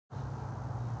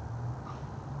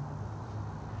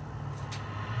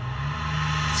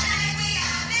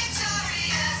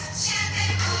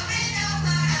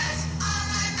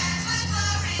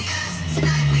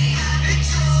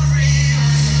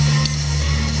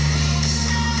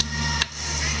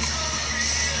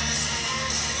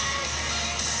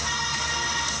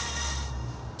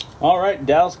All right,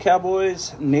 Dallas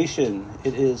Cowboys Nation.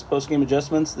 It is post-game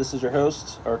adjustments. This is your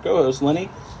host, or co-host, Lenny,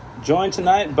 joined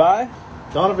tonight by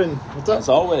Donovan. What's up? As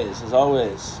always.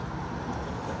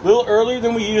 A little earlier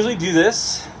than we usually do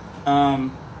this,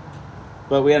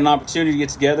 but we had an opportunity to get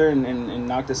together and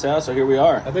knock this out, so here we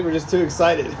are. I think we're just too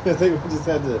excited. I think we just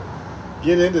had to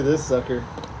get into this sucker.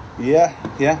 Yeah.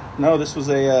 No, this was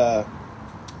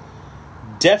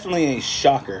definitely a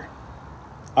shocker.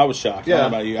 I was shocked. Yeah. I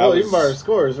don't know about you. Well, even by our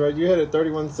scores, right? You had it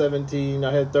 31-17.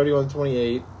 I had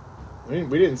 31-28.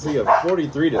 We didn't see a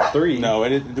 43-3. No,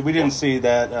 we didn't see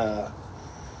that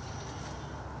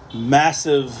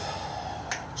massive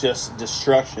just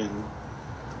destruction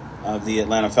of the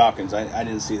Atlanta Falcons. I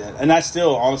didn't see that. And I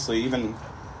still, honestly, even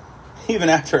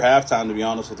after halftime, to be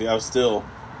honest with you,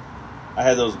 I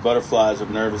had those butterflies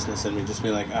of nervousness in me, just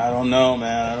being like, I don't know,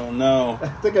 man. I don't know. I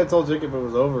think I told Jacob it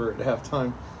was over at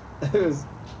halftime.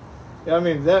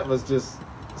 That was just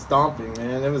stomping,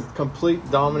 man. It was complete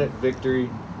dominant victory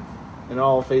in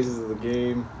all phases of the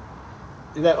game.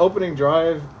 In that opening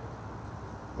drive,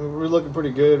 we were looking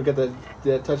pretty good. We got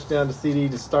that touchdown to CD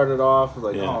to start it off.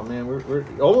 Oh man, we're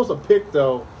almost a pick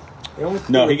though.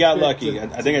 No, he got lucky. I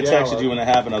think I texted you when it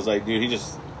happened. I was like, dude,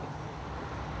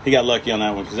 he got lucky on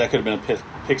that one because that could have been a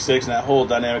pick six, and that whole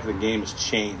dynamic of the game has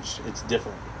changed. It's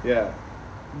different. Yeah.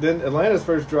 Then Atlanta's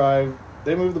first drive,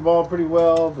 they moved the ball pretty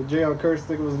well, but Jayon Curse, I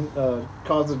think it was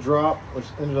caused a drop, which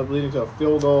ended up leading to a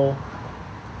field goal.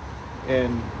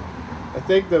 And I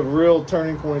think the real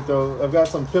turning point, though, I've got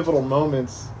some pivotal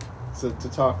moments to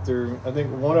talk through. I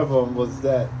think one of them was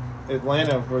that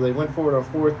Atlanta, where they went forward on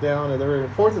fourth down, and they were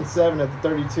 4th and 7 at the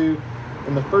 32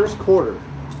 in the first quarter.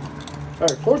 All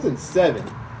right, 4th and 7.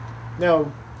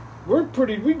 Now,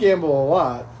 we gamble a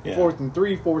lot. Yeah. 4th and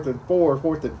 3, 4th and 4,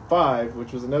 4th and 5,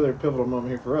 which was another pivotal moment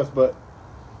here for us. But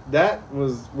that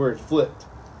was where it flipped.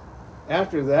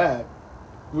 After that,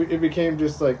 it became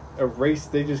just like a race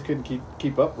they just couldn't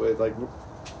keep up with. Like,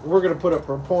 we're going to put up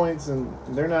for points, and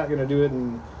they're not going to do it.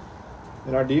 And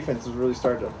our defense has really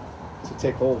started to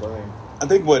take hold, I think. I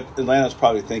think what Atlanta's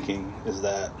probably thinking is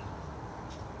that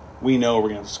we know we're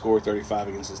going to have to score 35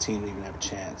 against this team to even have a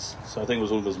chance. So I think it was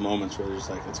one of those moments where they're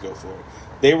just like, let's go for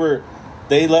it.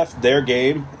 They left their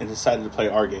game and decided to play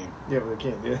our game. Yeah, but they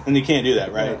can't do it. And you can't do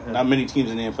that, right? Yeah. Not many teams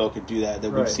in the NFL could do that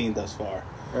Right. we've seen thus far.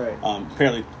 Right.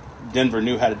 Apparently, Denver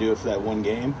knew how to do it for that one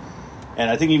game. And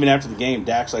I think even after the game,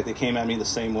 Dak's like, they came at me the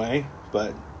same way,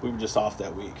 but we were just off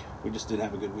that week. We just didn't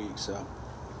have a good week, so.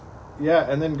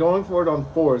 Yeah, and then going forward on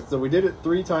fourth. So we did it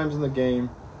 3 times in the game.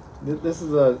 These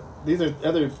are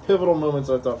other pivotal moments,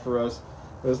 I thought, for us.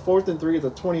 It was 4th and 3 at the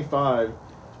 25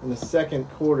 in the second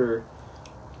quarter.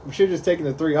 We should have just taken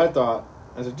the 3, I thought.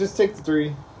 I said, just take the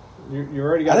 3. You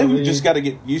already got. I think we just got to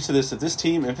get used to this. That this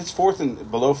team, if it's 4th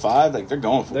and below 5, like they're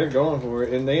going for it. They're going for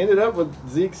it, and they ended up with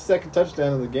Zeke's second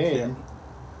touchdown of the game.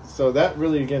 Yeah. So that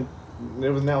really, again, it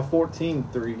was now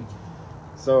 14-3.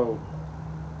 So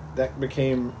that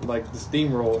became like the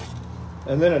steamroll.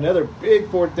 And then another big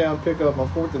 4th down pickup on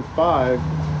 4th and 5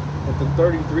 at the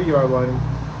 33-yard line.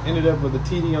 Ended up with a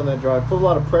TD on that drive. Put a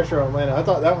lot of pressure on Atlanta. I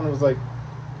thought that one was like,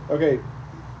 okay,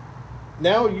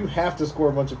 now you have to score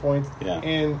a bunch of points. Yeah.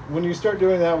 And when you start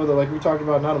doing that with, like we talked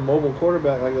about, not a mobile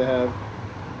quarterback like they have,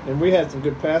 and we had some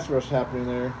good pass rush happening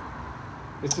there,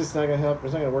 it's just not going to help.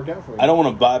 It's not going to work out for you. I don't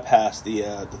want to bypass the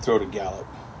throw to Gallup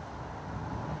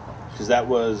because that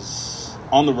was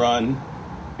on the run.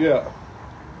 Yeah.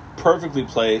 Perfectly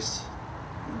placed.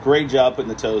 Great job putting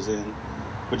the toes in.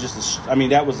 But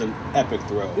that was an epic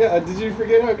throw. Yeah, did you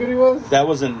forget how good he was? That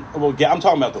wasn't... Well, I'm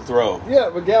talking about the throw. Yeah,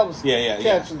 but Gallup's Yeah.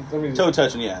 catching. I mean, toe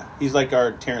touching, yeah. He's like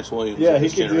our Terrence Williams of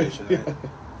this generation, right? Yeah.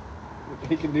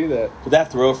 He can do that. But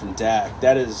that throw from Dak,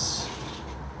 that is...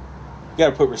 You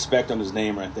got to put respect on his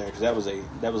name right there because that was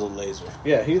a laser.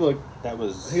 Yeah, he looked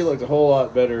a whole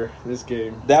lot better this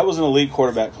game. That was an elite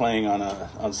quarterback playing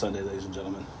on Sunday, ladies and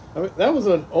gentlemen. I mean, that was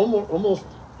an almost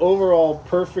overall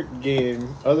perfect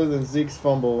game, other than Zeke's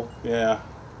fumble. Yeah.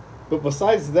 But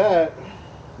besides that,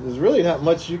 there's really not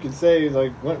much you can say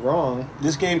went wrong.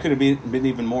 This game could have been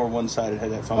even more one-sided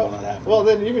had that fumble not happened. Well,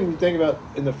 then even you think about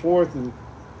in the fourth and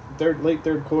late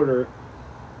third quarter,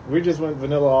 we just went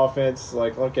vanilla offense.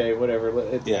 Like, okay, whatever.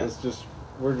 We're just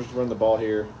running the ball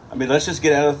here. I mean, let's just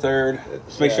get out of third.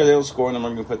 Let's make sure they don't score, and then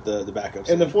we're going to put the backups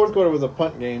in. And the fourth quarter was a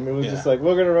punt game. It was just like,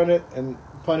 we're going to run it and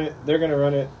punt it. They're going to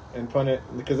run it and punt it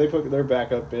because they put their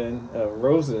backup in.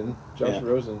 Josh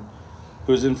Rosen.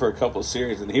 Who was in for a couple of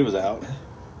series, and he was out.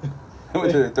 I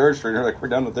went to the third string. They're like, we're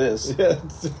done with this. Yeah.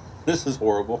 This is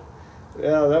horrible.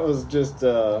 Yeah, that was just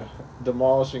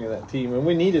demolishing of that team. And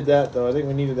we needed that, though. I think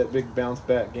we needed that big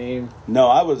bounce-back game. No,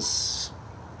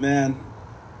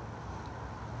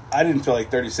 I didn't feel like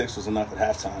 36 was enough at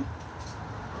halftime.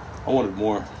 I wanted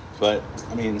more. But,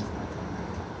 I mean,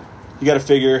 you got to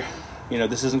figure,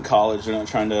 this isn't college. They're not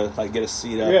trying to, get a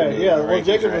seat up. Yeah. Well,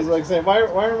 Jacob was, saying, why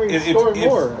aren't we scoring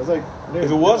more? I was like,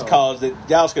 if it was college,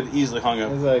 Dallas could have easily hung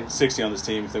up like, 60 on this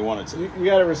team if they wanted to. You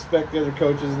got to respect the other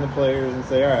coaches and the players and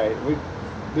say, all right,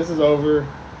 this is over.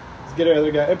 Let's get our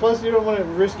other guy. And plus, you don't want to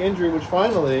risk injury, which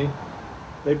finally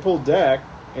they pulled Dak,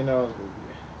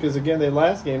 because, again,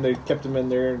 last game they kept him in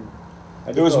there.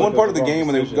 And there was one part of the game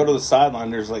decision. when they go to the sideline,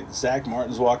 there's, Zach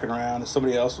Martin's walking around, and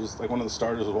somebody else was, one of the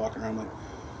starters was walking around,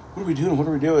 what are we doing? What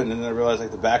are we doing? And then I realized,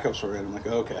 the backups were in. I'm like,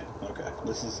 okay.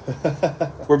 This is...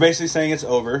 we're basically saying it's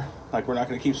over. We're not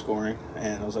going to keep scoring.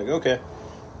 And I was like, okay.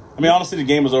 I mean, honestly, the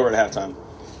game was over at halftime.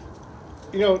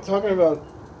 Talking about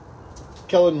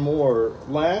Kellen Moore,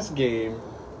 last game,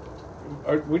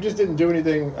 we just didn't do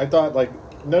anything. I thought,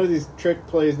 none of these trick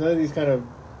plays, none of these kind of,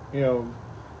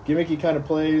 gimmicky kind of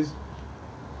plays.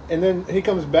 And then he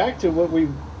comes back to what we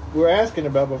were asking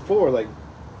about before,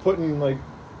 putting,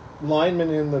 linemen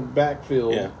in the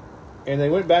backfield. Yeah. And they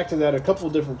went back to that a couple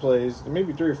of different plays,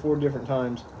 maybe 3 or 4 different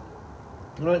times.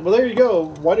 I'm like, well, there you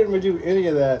go. Why didn't we do any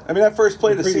of that? I mean, that first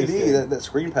play to CD, that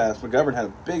screen pass, McGovern had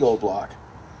a big old block.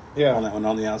 Yeah. On that one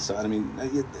on the outside. I mean,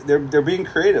 they're being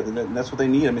creative, and that's what they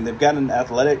need. I mean, they've got an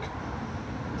athletic.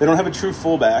 They don't have a true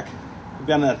fullback. They've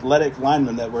got an athletic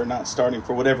lineman that we're not starting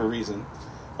for whatever reason.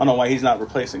 I don't know why he's not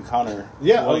replacing Connor.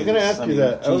 Yeah, Williams. I was going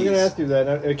to Geez. ask you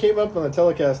that. It came up on the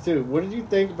telecast too. What did you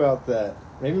think about that?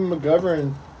 Maybe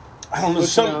McGovern. I don't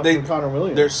know. Connor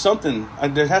Williams. There's something.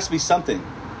 There has to be something.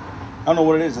 I don't know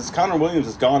what it is. It's Connor Williams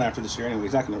is gone after this year anyway.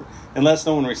 He's not going to, unless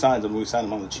no one resigns him. We sign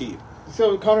him on the cheap.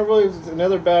 So Connor Williams,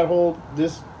 another bad hold.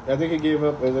 I think he gave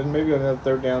up, and then maybe another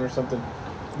third down or something.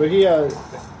 But he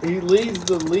leads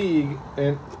the league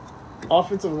in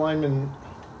offensive linemen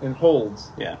in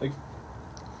holds. Yeah,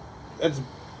 that's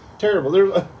terrible.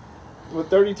 There's with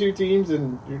 32 teams,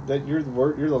 and you're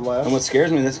the last. And what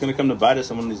scares me, that's going to come to bite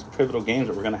us in one of these pivotal games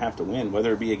that we're going to have to win,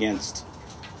 whether it be against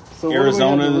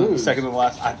Arizona, second to the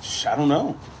last. I don't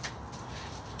know.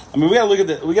 I mean, we got to look at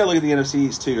the NFC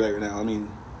East too right now. I mean,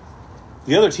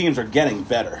 the other teams are getting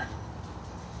better.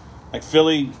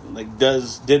 Philly,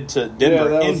 did to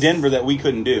Denver Denver that we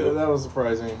couldn't do. Yeah, that was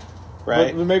surprising,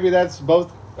 right? But maybe that's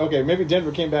both. Okay, maybe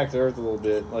Denver came back to earth a little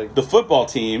bit. The football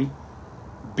team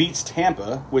beats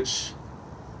Tampa, which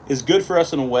is good for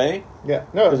us in a way. Yeah,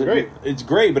 no, it's great. It's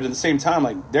great, but at the same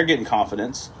time, they're getting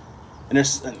confidence. And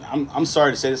I'm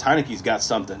sorry to say this, Heineke's got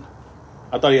something.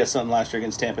 I thought he had something last year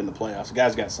against Tampa in the playoffs. The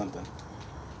guy's got something.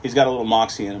 He's got a little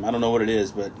moxie in him. I don't know what it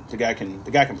is, but the guy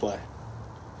can play.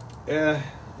 Yeah,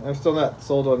 I'm still not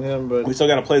sold on him, but we still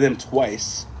got to play them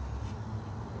twice.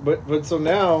 But so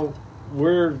now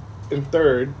we're in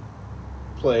third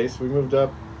place. We moved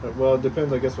up. Well, it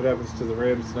depends, I guess, what happens to the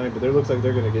Rams tonight. But it looks like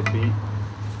they're going to get beat.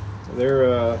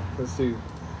 They're let's see.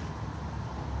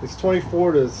 It's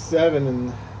 24-7 in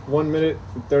 1 minute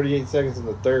and 38 seconds in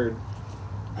the third.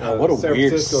 What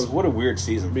a weird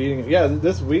season. Beating, yeah,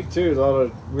 this week too. A lot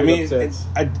of weird upsets.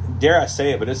 Dare I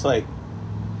say it, but it's like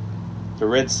the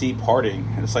Red Sea parting,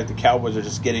 and it's like the Cowboys are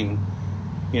just getting,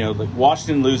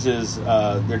 Washington loses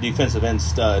their defensive end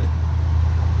stud.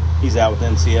 He's out with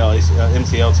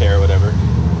MCL tear or whatever.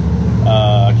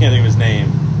 I can't think of his name.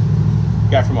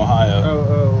 Guy from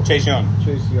Ohio. Chase Young.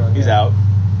 He's out.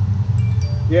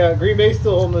 Yeah, Green Bay's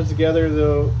still holding it together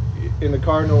though. In the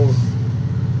Cardinals,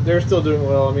 they're still doing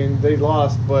well. I mean, they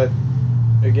lost, but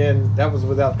again, that was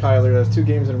without Kyler. That's 2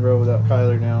 games in a row without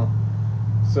Kyler now.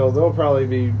 So they'll probably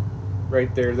be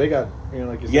right there. They got,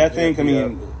 like you said.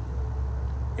 Yeah,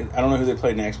 I don't know who they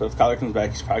play next, but if Kyler comes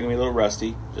back, he's probably going to be a little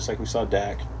rusty, just like we saw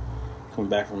Dak coming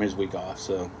back from his week off.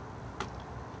 So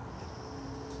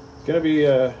it's going to be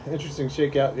an interesting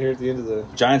shakeout here at the end of the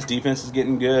Giants' defense is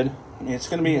getting good. I mean, it's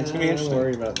going to be interesting. Not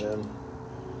worried about them.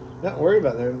 Not worried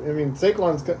about them. I mean,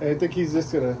 Saquon's. I think he's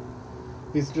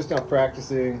just not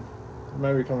practicing. He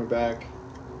might be coming back,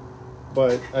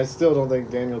 but I still don't think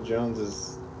Daniel Jones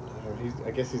is. I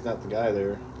guess he's not the guy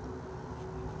there.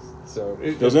 So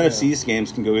those NFC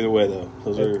games can go either way, though.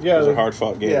 Those are hard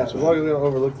fought games. Yeah, as long as we don't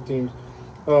overlook the teams.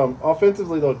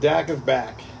 Offensively, though, Dak is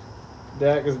back.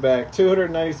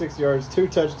 296 yards, 2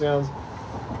 touchdowns,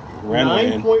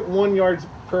 9.1 yards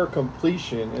per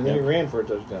completion, and then he ran for a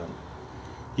touchdown.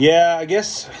 Yeah, I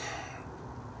guess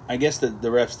that the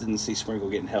refs didn't see Sprinkle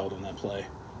getting held on that play.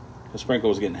 Sprinkle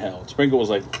was getting held. Sprinkle was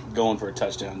going for a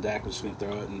touchdown. Dak was just going to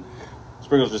throw it, and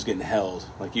Sprinkle's just getting held.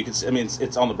 You can see, I mean,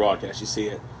 it's on the broadcast. You see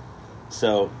it.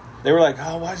 So they were like,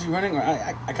 "Oh, why is he running?"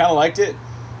 I kind of liked it.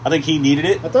 I think he needed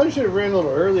it. I thought he should have ran a little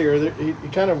earlier. He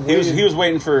kind of waited. He was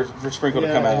waiting for Sprinkle to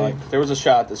come out. Yeah, Like, there was a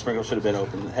shot that Sprinkle should have been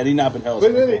open. Had he not been held,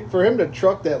 but then for him to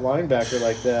truck that linebacker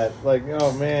like that, like,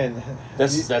 oh man,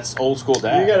 that's old school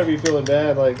dad. You got to be feeling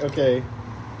bad. Like, okay,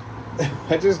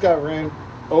 I just got ran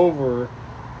over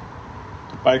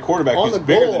by a quarterback who's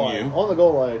bigger than you. On the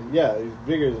goal line, yeah, he's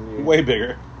bigger than you. Way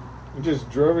bigger. He just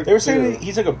drove it. They were saying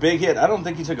he took a big hit. I don't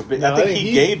think he took a big. No, I think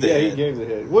he gave the hit. Yeah, he gave the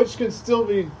hit, which can still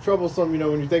be troublesome. You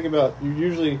know, when you think about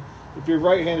usually if you're a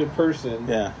right-handed person,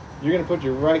 yeah, you're going to put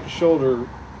your right shoulder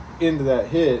into that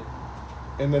hit,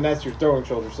 and then that's your throwing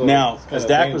shoulder. So now, as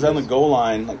Dak was on the goal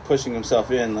line, like pushing himself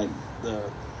in, like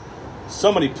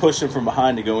somebody pushed him from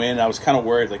behind to go in. I was kind of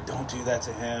worried, like, don't do that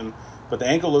to him. But the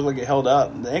ankle looked like it held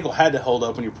up. The ankle had to hold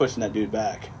up when you're pushing that dude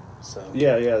back. So he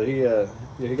got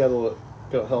a little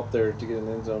help there to get in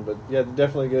the end zone, but yeah,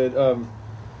 definitely good.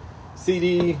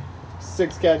 CD,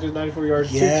 6 catches, 94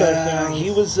 yards, 2 touchdowns.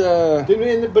 He was. But he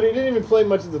didn't even play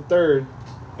much of the third.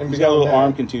 And he's got a little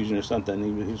arm contusion or something.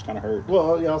 He was kind of hurt.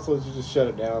 Well, he also just shut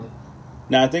it down.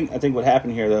 Now I think what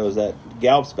happened here though is that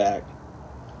Gallup's back.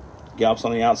 Gallup's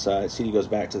on the outside. CD goes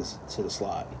back to the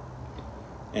slot,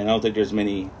 and I don't think there's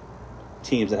many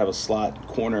teams that have a slot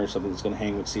corner or something that's going to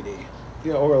hang with CD.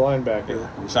 Yeah, or a linebacker.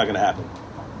 It's not going to happen.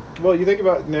 Well, you think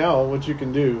about now what you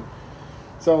can do.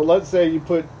 So let's say you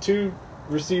put 2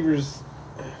 receivers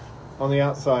on the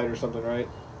outside or something, right?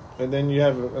 And then you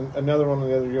have another one on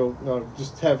the other. You'll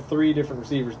just have 3 different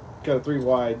receivers, kind of 3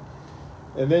 wide.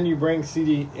 And then you bring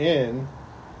CD in,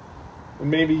 and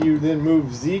maybe you then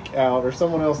move Zeke out or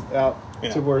someone else out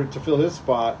to fill his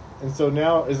spot. And so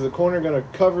now, is the corner going to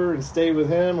cover and stay with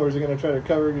him, or is he going to try to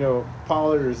cover,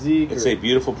 Pollard or Zeke? It's a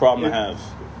beautiful problem to have.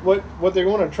 What they're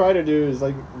going to try to do is,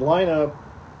 like, line up,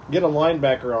 get a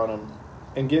linebacker on him,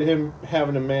 and get him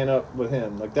having to man up with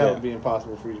him. Like, that would be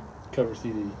impossible for you to cover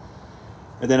CD.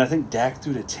 And then I think Dak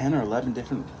threw to 10 or 11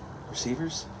 different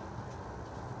receivers.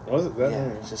 Was it that?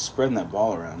 Yeah, just spreading that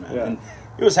ball around, man. Yeah. And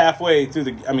it was halfway through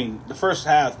the first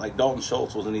half, like, Dalton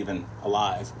Schultz wasn't even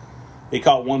alive. He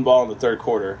caught 1 ball in the third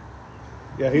quarter.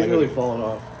 Yeah, he's really fallen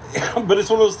off. But it's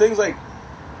one of those things, like,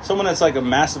 someone that's, like, a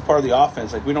massive part of the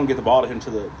offense, like, we don't get the ball to him to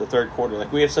the third quarter.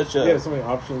 Like, we have such so many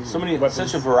options.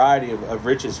 Such a variety of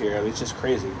riches here. I mean, it's just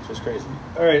crazy. It's just crazy.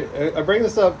 All right, I bring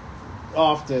this up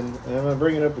often, and I'm going to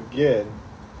bring it up again.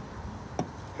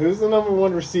 Who's the number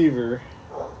 1 receiver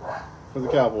for the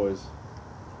Cowboys?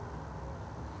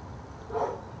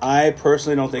 I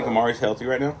personally don't think Amari's healthy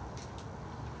right now.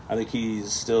 I think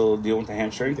he's still dealing with the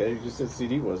hamstring. Okay, you just said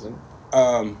CD wasn't.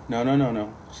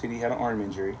 No. CD had an arm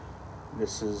injury.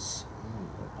 This is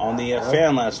on the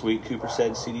fan last week. Cooper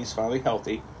said CD's finally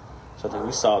healthy, so I think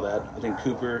we saw that. I think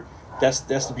Cooper. That's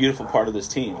the beautiful part of this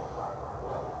team,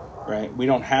 right? We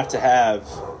don't have to have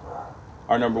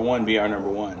our number 1 be our number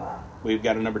 1. We've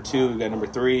got a number 2. We've got number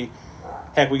 3.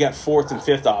 Heck, we got 4th and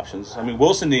 5th options. I mean,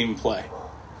 Wilson didn't even play.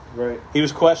 Right. He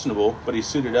was questionable, but he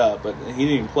suited up, but he didn't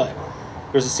even play.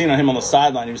 There's a scene on him on the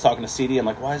sideline. He was talking to CD. I'm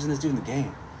like, why isn't this dude in the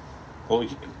game? Well,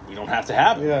 we don't have to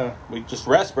have him. Yeah. We just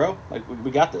rest, bro. Like,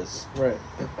 we got this. Right.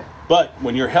 But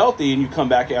when you're healthy and you come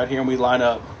back out here and we line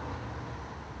up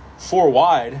 4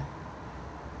 wide,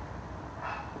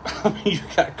 I mean, you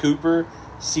got Cooper,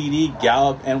 CD,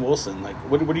 Gallup, and Wilson. Like,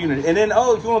 what are you going to do? And then,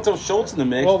 if you want to throw Schultz in the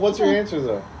mix. Well, what's your answer,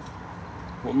 though?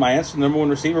 Well, my answer, number 1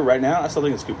 receiver right now, I still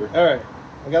think it's Cooper. All right.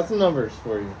 I got some numbers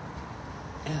for you.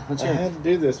 Yeah, let's I hear it. had to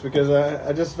do this because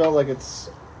I just felt like it's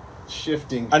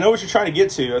shifting. I know what you're trying to get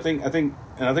to. I think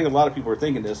a lot of people are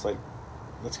thinking this. Like,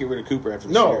 let's get rid of Cooper after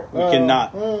this year. We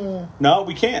cannot. No,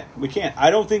 we can't. We can't.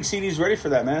 I don't think CD's ready for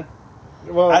that, man.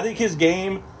 Well, I think his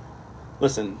game.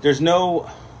 Listen, there's no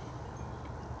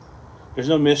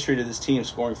mystery to this team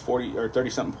scoring 40 or 30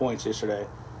 something points yesterday,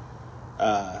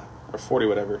 or 40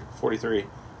 whatever, 43.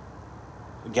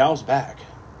 Gal's back.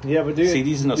 Yeah, but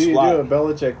CD's in a do you slot. do a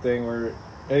Belichick thing where,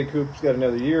 hey, Coop's got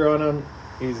another year on him.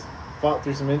 He's fought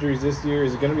through some injuries this year.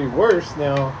 Is it going to be worse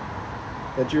now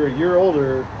that you're a year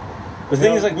older? The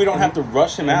thing is, like, we don't have to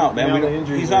rush him out, man.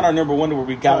 He's not our number 1 to where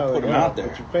we got to put him out there.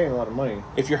 But you're paying a lot of money.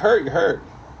 If you're hurt, you're hurt.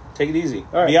 Take it easy.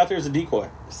 All right. Be out there as a decoy.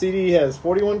 CD has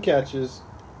 41 catches.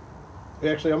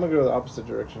 Actually, I'm going to go the opposite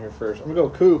direction here first. I'm going to go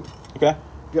Coop. Okay.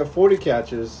 You got 40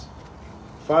 catches,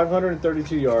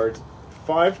 532 yards,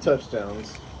 5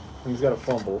 touchdowns, and he's got a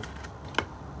fumble.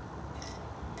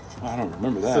 I don't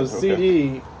remember that. So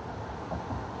CD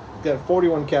got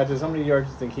 41 catches. How many yards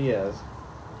do you think he has?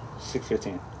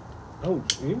 615. Oh,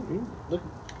 you look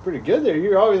pretty good there.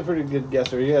 You're always a pretty good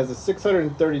guesser. He has a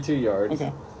 632 yards.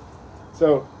 Okay.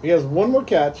 So he has 1 more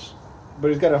catch, but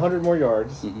he's got 100 more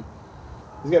yards. Mm-hmm.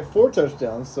 He's got 4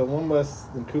 touchdowns, so 1 less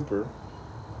than Cooper.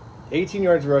 18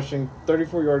 yards rushing,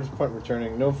 34 yards punt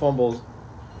returning, no fumbles,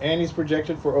 and he's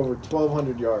projected for over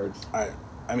 1,200 yards.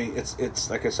 I mean, it's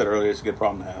like I said earlier, it's a good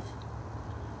problem to have.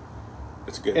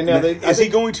 It's good. And now is he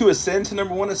going to ascend to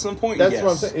number 1 at some point? That's yes.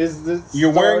 what I'm saying. Is this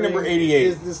You're wearing number 88.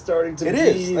 Is this starting to it be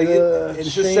is. Like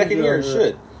it's his second year. It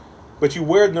should. But you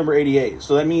wear number 88,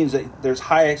 so that means that there's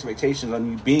high expectations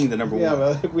on you being the number 1.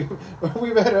 Yeah, but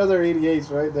we've had other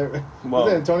 88s, right?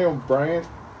 Was that Antonio Bryant?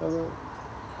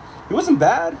 He wasn't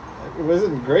bad. It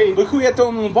wasn't great. Look who he had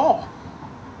throwing him the ball.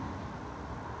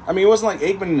 I mean, it wasn't like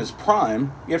Aikman in his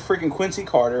prime. You had freaking Quincy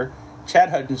Carter, Chad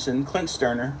Hutchinson, Clint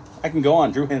Sterner. I can go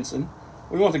on, Drew Henson.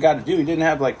 What do you want the guy to do? He didn't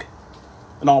have, like,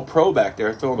 an all-pro back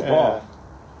there throwing the ball.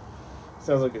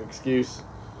 Sounds like an excuse.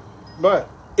 But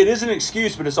it is an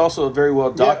excuse, but it's also a very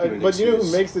well-documented but excuse. you know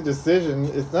who makes the decision?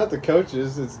 It's not the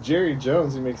coaches. It's Jerry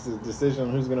Jones who makes the decision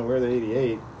on who's going to wear the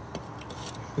 88.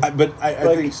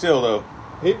 I think still, though.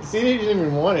 CD didn't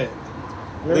even want it.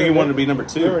 I think he wanted to be number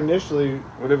 2. They were initially...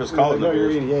 Whatever his college number number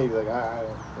is. is. You're 88. He's like, I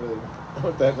don't really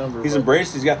want that number. He's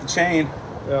embraced. He's got the chain.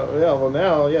 Yeah, well,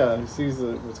 now, he sees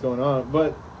what's going on.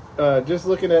 But just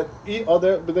looking at...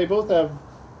 But they both have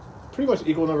pretty much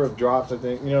equal number of drops, I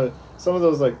think. You know, some of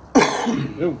those, like...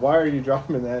 Dude, why are you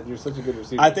dropping that? You're such a good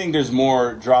receiver. I think there's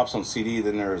more drops on CD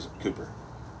than there is Cooper.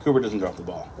 Cooper doesn't drop the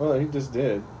ball. Well, he just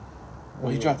did.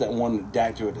 Well, he dropped that one that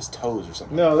Dak threw at his toes or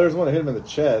something. No, there's one that hit him in the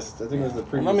chest. I think it was the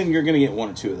previous... Well, I mean, you're going to get 1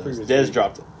 or 2 of those. Dez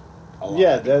dropped it a lot.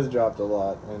 Yeah, Dez dropped a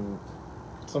lot. And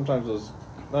sometimes those...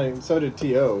 so did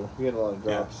T.O. He had a lot of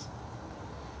drops.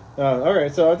 Yeah. All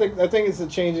right, so I think it's the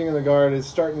changing of the guard. It's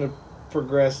starting to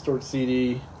progress towards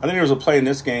CD. I think there was a play in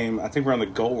this game. I think we're on the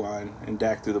goal line, and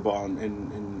Dak threw the ball,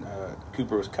 and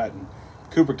Cooper was cutting.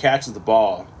 Cooper catches the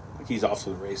ball, like he's off to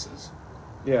the races.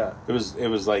 Yeah. It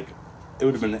was like... It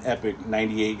would have been an epic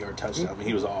 98-yard touchdown. I mean,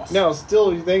 he was off. Now,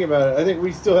 still, you think about it, I think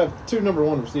we still have 2 number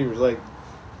 1 receivers, like,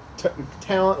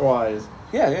 talent-wise.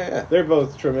 Yeah. They're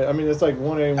both tremendous. I mean, it's like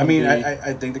 1A, 1B. I mean,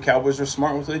 I think the Cowboys are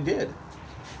smart with what they did.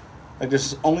 Like,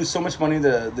 there's only so much money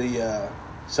the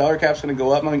salary cap's going to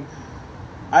go up. I mean,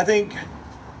 I think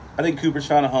Cooper's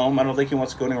found a home. I don't think he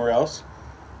wants to go anywhere else.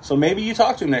 So maybe you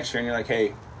talk to him next year and you're like,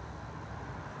 hey,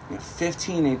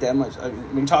 15 ain't that much. I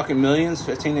mean, talking millions,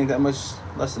 15 ain't that much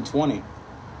less than 20.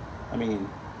 I mean,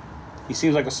 he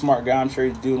seems like a smart guy. I'm sure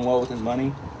he's doing well with his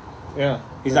money. Yeah.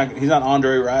 He's not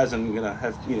Andre Rison gonna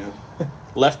have,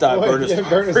 left eye burn his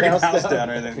freaking house down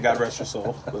or anything. God rest your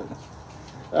soul. But.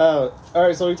 All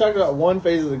right, so we talked about one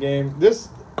phase of the game. This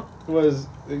was,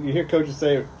 you hear coaches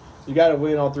say, you got to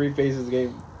win all 3 phases of the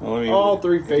game. Well, I mean, all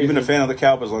 3 phases. You've been a fan of the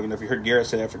Cowboys long enough. You heard Garrett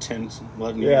say that for 10,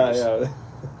 11 years. Yeah.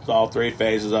 It's all 3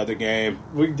 phases of the game.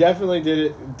 We definitely did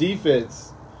it.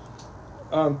 Defense.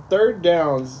 On 3rd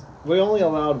downs, we only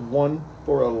allowed 1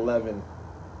 for 11.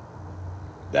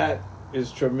 That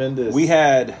is tremendous. We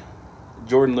had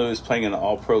Jordan Lewis playing in the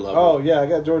all-pro level. Oh, yeah, I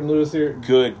got Jordan Lewis here.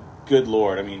 Good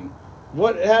Lord. I mean...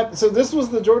 What happened? So this was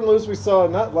the Jordan Lewis we saw,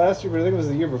 not last year, but I think it was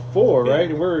the year before, right?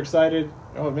 And we were excited.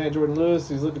 Oh, man, Jordan Lewis,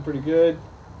 he's looking pretty good.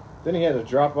 Then he had a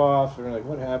drop-off, and we're like,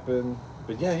 what happened?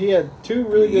 But, yeah, he had 2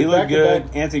 really good back-to-back.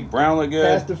 Good. Anthony Brown looked good.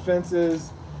 Pass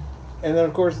defenses. And then,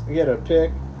 of course, he had a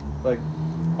pick. Like,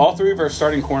 all 3 of our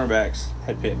starting cornerbacks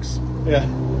had picks. Yeah.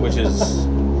 Which is...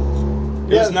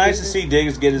 It was nice to see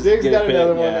Diggs get got a pick.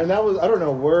 Another one, and that was, I don't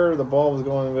know where the ball was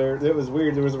going there. It was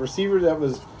weird. There was a receiver that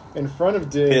was in front of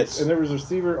Diggs, and there was a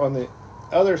receiver on the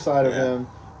other side of him,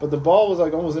 but the ball was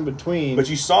like almost in between. But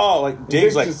you saw like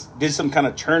Diggs like did some kind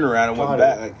of turnaround and went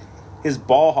back. Like his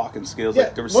ball hawking skills,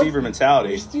 like the receiver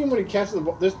mentality. You see him when he catches the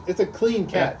ball. It's a clean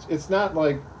catch. Yeah. It's not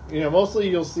like, mostly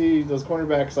you'll see those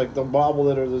cornerbacks like they'll bobble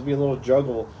it or there'll be a little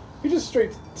juggle. He just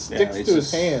straight sticks to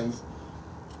his hands.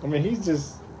 I mean, he's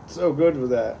just so good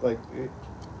with that. Like,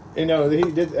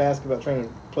 he did ask about trying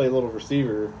to play a little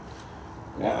receiver.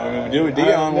 Yeah, I mean, we do with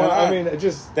Dion.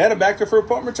 They had him back there for a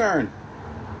punt return.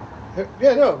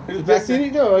 Yeah, no. He was back CD,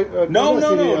 there.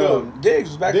 No. Diggs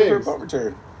was back there for a punt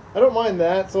return. I don't mind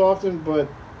that so often,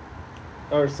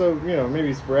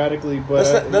 maybe sporadically,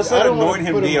 but let's not anoint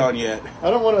him Dion yet. I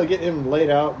don't want to get him laid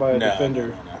out by a defender,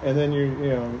 no. And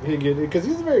then he get, because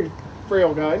he's a very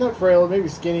frail guy. Not frail, maybe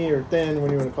skinny or thin,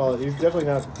 when you want to call it. He's definitely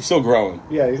not. He's still growing.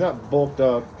 Yeah, he's not bulked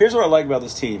up. Here's what I like about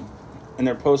this team in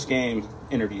their post-game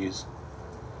interviews.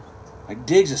 Like,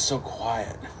 Diggs is so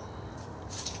quiet.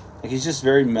 Like, he's just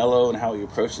very mellow in how he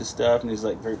approaches stuff, and he's,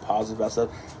 like, very positive about stuff.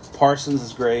 Parsons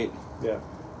is great. Yeah.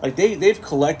 Like, they've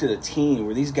collected a team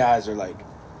where these guys are, like,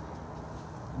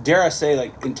 dare I say,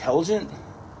 like, intelligent.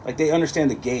 Like, they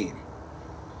understand the game.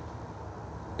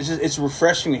 It's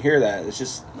refreshing to hear that. It's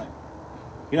just, like,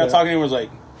 you're not talking to anyone who's like,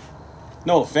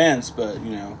 no offense, but,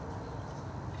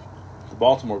 the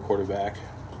Baltimore quarterback.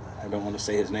 I don't want to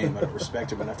say his name. I don't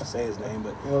respect him enough to say his name.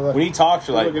 But Well, when he talks,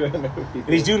 you're like, and and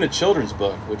he's doing a children's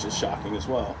book, which is shocking as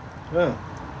well. Yeah.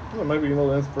 Well, it might be a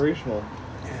little inspirational.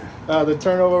 Yeah. The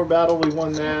turnover battle, we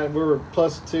won that. We were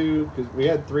 +2 because we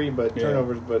had 3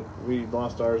 turnovers, but we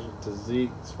lost ours to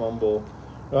Zeke's fumble.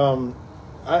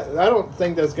 I don't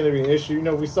think that's going to be an issue. You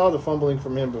know, we saw the fumbling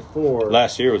from him before.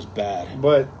 Last year was bad.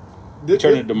 But He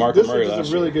turned into DeMarco Murray this last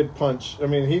was a really year. good punch. I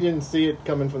mean, he didn't see it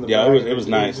coming from the Yeah, back. it was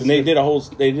nice. And they did a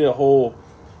whole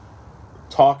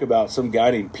talk about some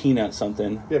guy named Peanut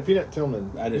something. Yeah, Peanut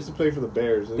Tillman. I He used to play for the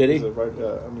Bears. Did he?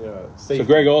 Safety. So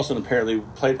Greg Olson apparently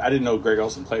played. I didn't know Greg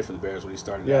Olson played for the Bears when he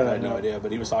started. Yeah, I had no no. idea.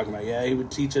 But he was talking about, he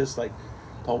would teach us like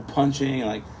the whole punching.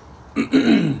 Like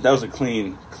that was a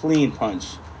clean punch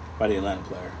by the Atlanta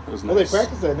player. It was nice. Well, they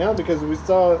practice that now because we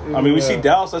saw. We see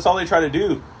Dallas. That's all they try to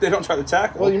do. They don't try to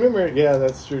tackle. Well, you remember, yeah,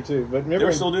 that's true too. But remember, They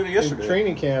were still doing it yesterday. In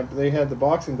training camp, they had the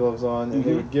boxing gloves on, and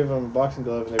they Mhm. would give them a boxing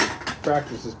glove, and they would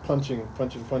practice just punching.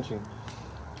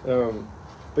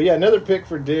 But yeah, another pick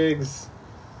for Diggs.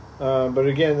 But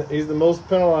again, he's the most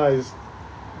penalized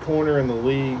corner in the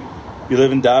league. You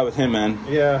live and die with him, man.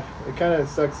 Yeah, it kind of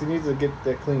sucks. He needs to get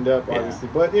that cleaned up, Yeah. obviously.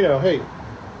 But hey, what are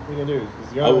you gonna do?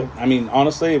 He's young. I mean,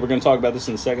 honestly, we're going to talk about this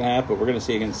in the second half, but we're going to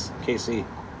see against KC.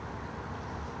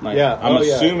 Like, Yeah. I'm Oh,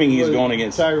 yeah. assuming he's What, going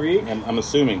against Tyreek? I'm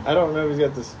assuming. I don't know if he's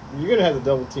got this. You're gonna have to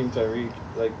double team Tyreek.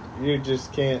 Like you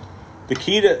just can't. The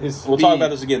key to His we'll talk speed.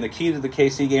 about this again. The key to the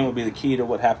KC game will be the key to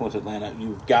what happened with Atlanta.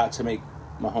 You've got to make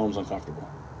Mahomes uncomfortable.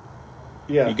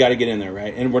 Yeah. You got to get in there,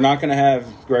 right? And we're not going to have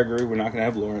Gregory. We're not going to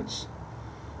have Lawrence.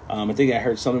 I think I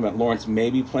heard something about Lawrence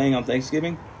maybe playing on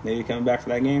Thanksgiving, maybe coming back for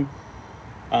that game.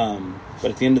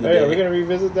 But at the end of the day, We're gonna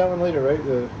revisit that one later, right?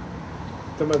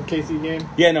 Talking about the KC game.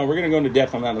 yeah, no, we're going to go into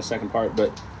depth on that in the second part.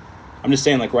 But I'm just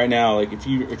saying, like right now, like if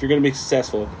you're going to be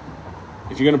successful,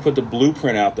 if you're going to put the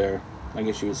blueprint out there, I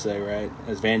guess you would say, right?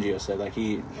 As Fangio said, like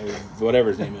whatever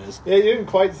his name is. Yeah, you didn't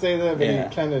quite say that, but Yeah. you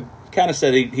kind of. Kind of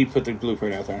said he put the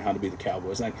blueprint out there on how to be the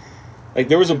Cowboys. Like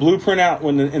there was a blueprint out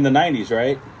in the 90s,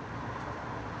 right?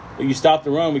 You stop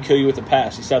the run, we kill you with the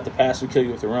pass. You stop the pass, we kill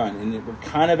you with the run. And we're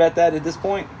kind of at that at this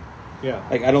point. Yeah.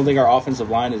 Like, I don't think our offensive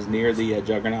line is near the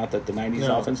juggernaut that the 90s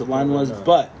offensive line was, no.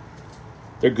 but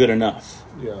they're good enough.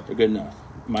 Yeah. They're good enough.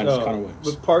 Minus Connor Williams.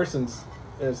 With Parsons,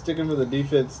 sticking with the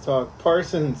defense talk,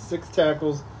 Parsons, 6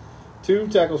 tackles, 2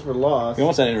 tackles for loss, He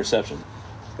almost had an interception.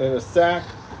 and a sack,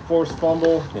 forced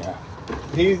fumble. Yeah.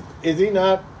 Is he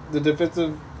not the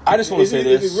defensive? I just want to say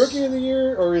this. Is he Rookie of the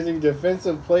Year or is he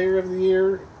Defensive Player of the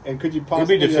Year? And could you He'd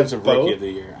possibly be Defensive have both? Rookie of the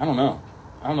Year. I don't know.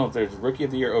 I don't know if there's Rookie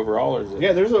of the Year overall or is it.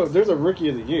 Yeah, there's a Rookie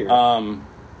of the Year. I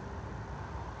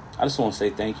just want to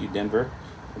say thank you, Denver,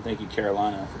 and thank you,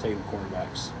 Carolina, for taking the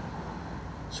cornerbacks.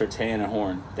 Surtain and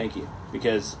Horn. Thank you.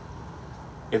 Because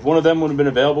if one of them would have been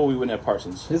available, we wouldn't have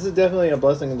Parsons. This is definitely a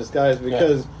blessing in disguise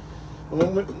because I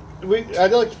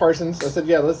liked Parsons. I said,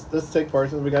 yeah, let's take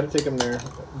Parsons. We got to take him there.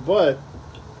 But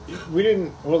we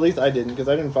didn't. Well, at least I didn't because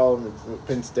I didn't follow him at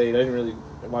Penn State. I didn't really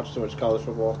watch too much college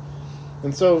football.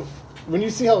 And so when you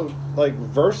see how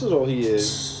versatile he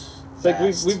is, it's like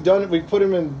we've done it. We've put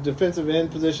him in defensive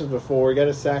end positions before. He got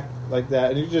a sack like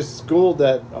that, and he just schooled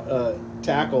that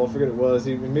tackle. I forget what it was.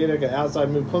 He made an outside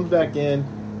move, comes back in,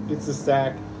 gets the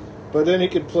sack, but then he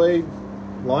could play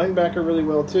linebacker really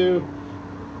well too.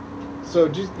 So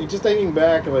just thinking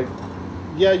back,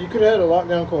 yeah, you could have had a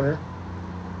lockdown corner,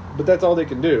 but that's all they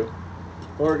can do,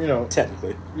 or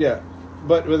Technically. yeah.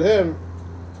 But with him,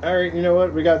 all right, you know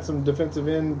what? We got some defensive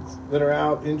ends that are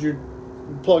out, injured.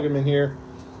 Plug him in here,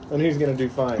 and he's going to do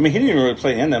fine. I mean, he didn't even really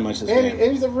play in that much this game.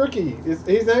 And he's a rookie. He's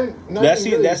not That's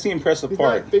even the impressive he's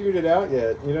part. not figured it out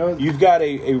yet. You've got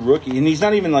a rookie, and he's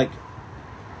not even like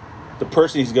the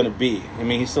person he's going to be. I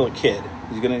mean, he's still a kid.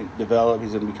 He's going to develop.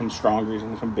 He's going to become stronger. He's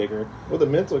going to become bigger. With a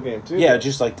mental game too. Yeah,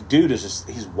 just like the dude is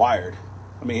he's wired.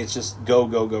 I mean, it's just go,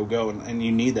 go, go, go, and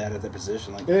you need that at that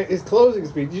position. Like And his closing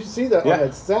speed. You see that on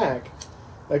that sack.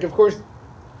 Of course,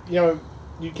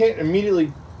 you can't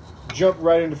immediately jump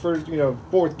right into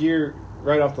fourth gear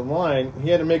right off the line. He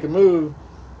had to make a move,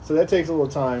 so that takes a little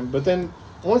time. But then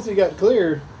once he got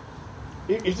clear,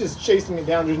 he's just chasing it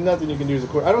down. There's nothing you can do as a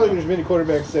quarterback. I don't think there's many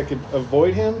quarterbacks that could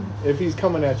avoid him if he's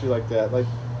coming at you like that. Like,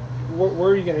 where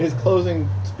are you going to – his closing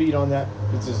speed on that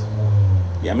is just –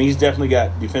 yeah, I mean, he's definitely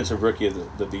got defensive rookie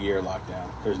of the year locked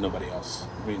down. There's nobody else.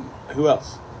 I mean, who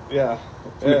else? Yeah.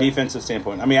 From a defensive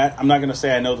standpoint. I mean, I'm not going to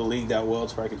say I know the league that well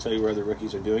to where I can tell you where the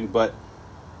rookies are doing, but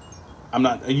I'm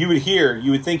not. You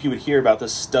would think you would hear about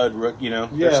this stud rookie.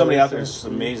 There's somebody out there that's just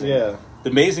amazing. Yeah. The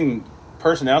amazing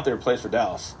person out there plays for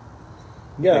Dallas.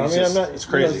 Yeah, Like, I'm not. It's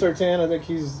crazy. Surtain, I think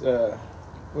he's.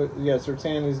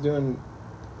 Surtain is doing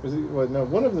Was he? Well, no,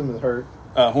 one of them is hurt.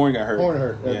 Horn got hurt. Horn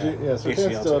hurt. Yeah.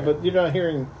 Sertan's still, but you're not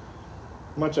hearing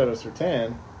much out of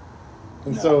Surtain.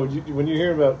 And so when you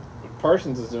hear about what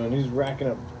Parsons is doing, he's racking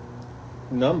up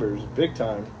numbers big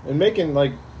time and making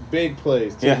like big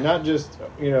plays too. Not just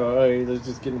let's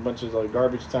just getting a bunch of like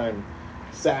garbage time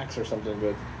sacks or something.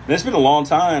 But it's been a long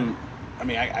time. I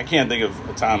mean, I can't think of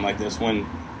a time like this when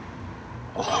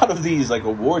a lot of these like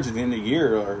awards at the end of the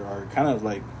year are kind of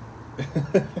like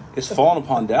it's falling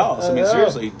upon Dallas. I mean,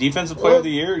 seriously, defensive player of the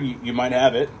year, you might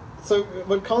have it. So,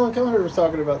 but Colin Cowherd was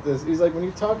talking about this. He's like, when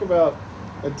you talk about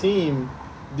a team,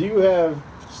 do you have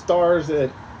stars at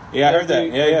I heard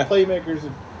that. Yeah.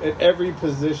 Playmakers at every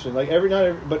position, like every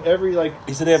like.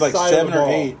 He said they have like 7 or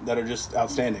 8 that are just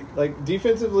outstanding. Like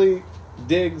defensively,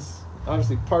 Diggs,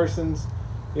 obviously Parsons,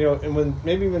 and when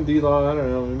D-Law, I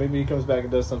don't know, maybe he comes back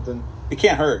and does something. It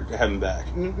can't hurt to have him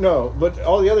back. No, but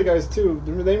all the other guys too.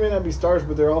 They may not be stars,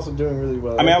 but they're also doing really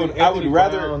well. I mean, I'd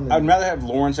rather have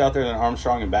Lawrence out there than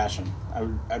Armstrong and Basham.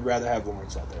 I'd rather have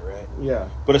Lawrence out there, right? Yeah.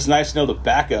 But it's nice to know the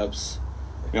backups.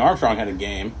 Armstrong had a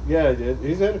game. Yeah, he did.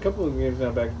 He's had a couple of games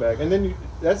now back to back, and then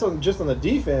that's just on the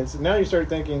defense. Now you start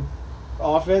thinking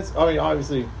offense. I mean,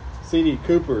 obviously, C.D.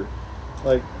 Cooper,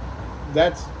 like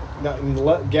that's.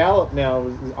 Gallup now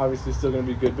is obviously still going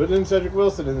to be good, but then Cedric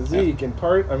Wilson and Zeke and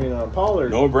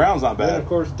Pollard. Noah Brown's not bad. And of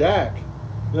course Dak.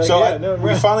 We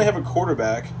finally have a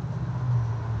quarterback,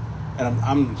 and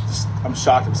I'm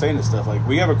shocked I'm saying this stuff. Like,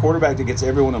 we have a quarterback that gets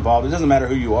everyone involved. It doesn't matter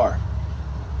who you are.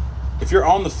 If you're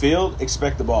on the field,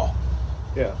 expect the ball.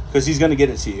 Yeah. Because he's going to get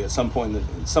it to you at some point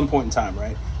in time,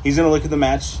 right? He's going to look at the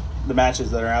matches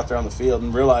that are out there on the field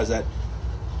and realize that,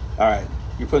 all right,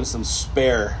 you're putting some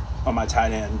spare on my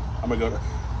tight end. I'm going to go to...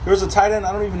 There was a tight end,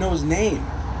 I don't even know his name.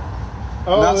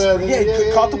 Oh,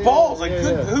 he caught the balls.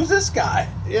 Who's this guy?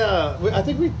 Yeah, I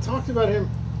think we talked about him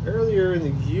earlier in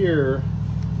the year.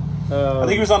 I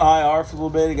think he was on IR for a little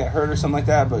bit. He got hurt or something like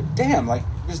that. But damn,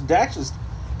 Dak just...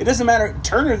 It doesn't matter.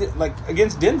 Turner,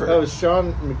 against Denver. Oh, it was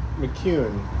Sean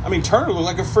McEwen. I mean, Turner looked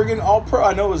like a friggin' all-pro.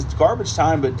 I know it was garbage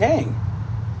time, but dang.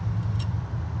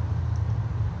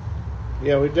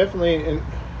 Yeah, we definitely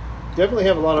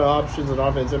have a lot of options on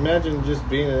offense. Imagine just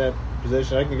being in that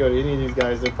position. I can go to any of these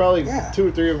guys. They're probably 2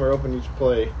 or 3 of them are open each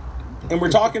play. And we're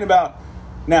talking about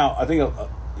now. I think a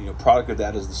product of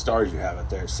that is the stars you have out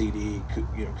there: CD,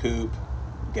 Coop,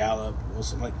 Gallup,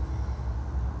 Wilson.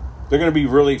 They're going to be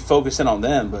really focusing on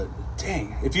them. But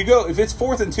dang, if it's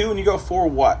 4th and 2 and you go four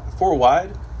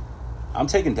wide, I'm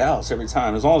taking Dallas every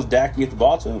time. As long as Dak can get the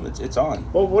ball to him, it's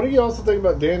on. Well, what do you also think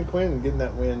about Dan Quinn getting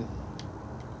that win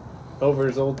over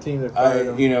his old team that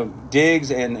fired him? Diggs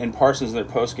and Parsons in their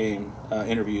post-game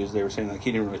interviews, they were saying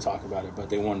he didn't really talk about it, but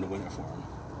they wanted to win it for him.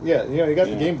 Yeah, he got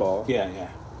the game ball. Yeah.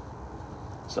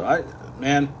 So,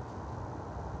 and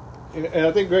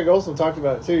I think Greg Olson talked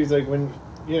about it too. He's like, when,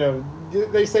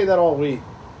 they say that all week.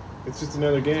 It's just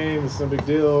another game. It's no big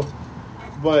deal.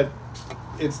 But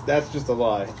that's just a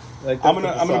lie. I'm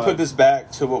gonna put this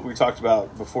back to what we talked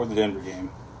about before the Denver game.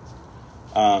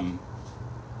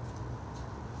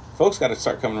 Folks got to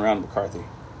start coming around to McCarthy.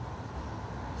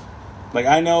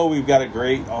 I know we've got a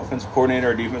great offensive coordinator.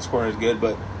 Our defense coordinator is good,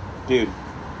 but dude,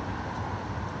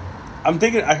 I'm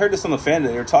thinking. I heard this on the fan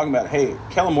today. They were talking about, hey,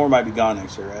 Kellen Moore might be gone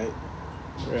next year, right?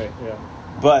 Right. Yeah.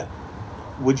 But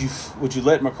would you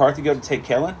let McCarthy go to take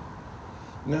Kellen?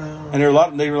 No. And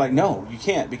they were like, no, you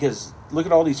can't, because look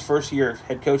at all these first year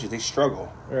head coaches. They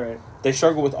struggle. Right. They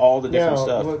struggle with all the different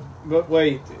stuff. But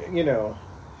wait,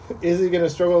 is he going to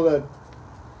struggle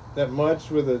that much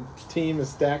with a team as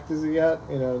stacked as he got?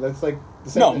 That's like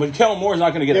the same. No, but Kellen Moore's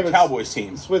not going to get a Cowboys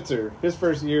team. Switzer, his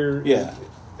first year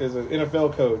as an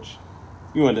NFL coach.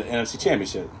 You won the NFC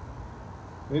Championship.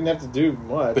 You didn't have to do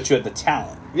much. But you had the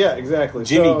talent. Yeah, exactly.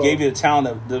 Jimmy gave you the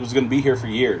talent that was going to be here for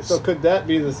years. So could that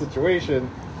be the situation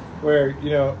where,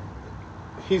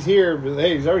 he's here, but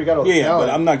hey, he's already got all the talent. Yeah,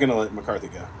 but I'm not going to let McCarthy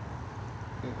go.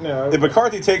 No. If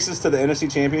McCarthy takes us to the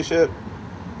NFC Championship...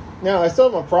 No, I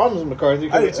still have my problems with McCarthy.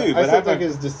 I do too. I still think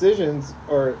his decisions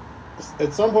are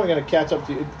at some point going to catch up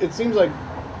to you. It seems like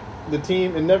the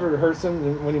team, it never hurts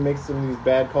him when he makes some of these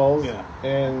bad calls. Yeah.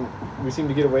 And we seem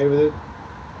to get away with it.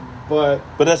 But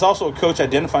that's also a coach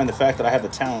identifying the fact that I have the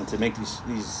talent to make these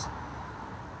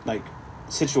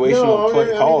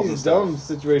situational calls and stuff. Dumb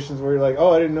situations where you're like,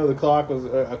 oh, I didn't know the clock was,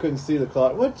 I couldn't see the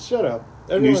clock. What? Shut up.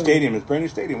 New stadium. It's brand new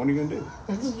stadium. What are you going to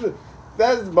do?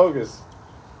 That's bogus.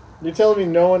 You're telling me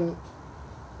no one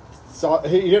saw?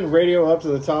 He didn't radio up to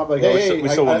the top like, we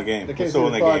still won the game. We still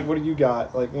won the game. What do you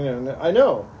got? I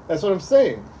know. That's what I'm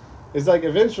saying. It's like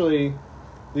eventually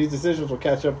these decisions will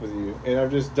catch up with you, and I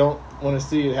just don't want to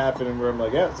see it happen. And where I'm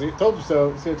like, yeah, see, I told you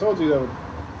so. See, I told you that would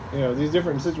these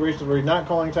different situations where he's not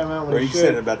calling timeout when Or he you should.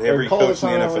 said about every coach in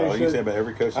the NFL. You should. said about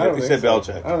every coach. I don't You think said so.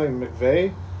 Belichick. I don't think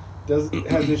McVay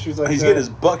has issues like He's that. getting his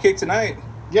butt kicked tonight.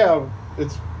 Yeah,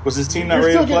 Was his team not you're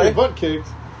ready still to play? getting your butt kicked.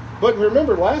 But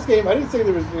remember, last game, I didn't say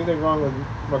there was anything wrong with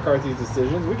McCarthy's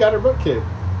decisions. We got our butt kicked.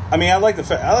 I mean, I like the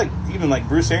fact. I like even like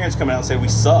Bruce Arians coming out and say we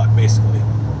suck. Basically,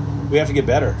 we have to get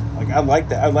better. Like I like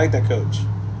that. I like that coach.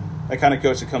 That kind of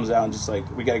coach that comes out and just like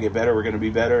we got to get better. We're going to be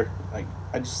better. Like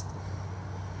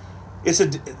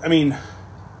I mean,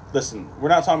 listen, we're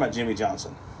not talking about Jimmy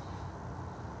Johnson.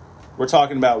 We're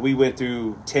talking about we went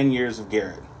through 10 years of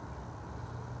Garrett,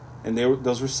 and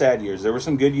those were sad years. There were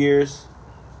some good years.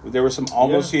 There were some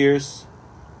almost years,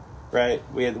 right?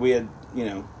 We had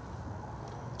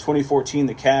 2014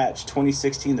 the catch,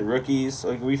 2016 the rookies.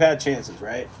 Like we've had chances,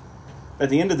 right? But at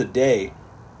the end of the day,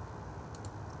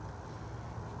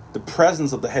 the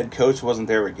presence of the head coach wasn't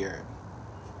there with Garrett.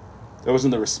 There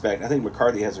wasn't the respect. I think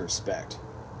McCarthy has the respect.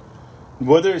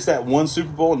 Whether it's that one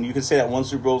Super Bowl, and you can say that one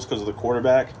Super Bowl is because of the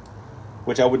quarterback,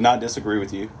 which I would not disagree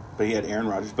with you, but he had Aaron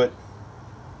Rodgers. But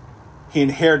he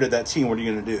inherited that team. What are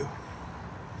you going to do?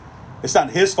 It's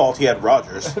not his fault he had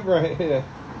Rodgers. Right, yeah.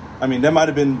 I mean, that might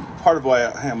have been part of why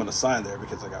I'm going to sign there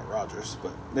because I got Rodgers.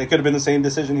 But it could have been the same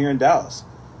decision here in Dallas.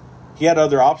 He had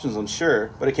other options, I'm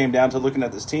sure, but it came down to looking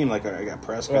at this team like, I got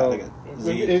Prescott, I got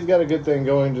Zeke. He's got a good thing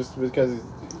going just because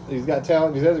he's got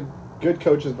talent. He has good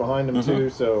coaches behind him,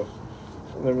 too, so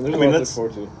there's a lot to look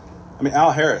forward to. I mean,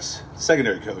 Al Harris,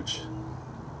 secondary coach,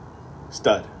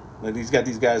 stud. Like, he's got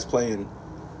these guys playing,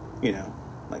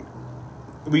 like,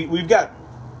 we've got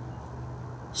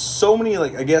so many,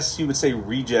 like, I guess you would say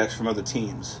rejects from other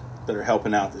teams that are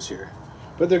helping out this year.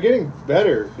 But they're getting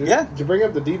better. Yeah. To bring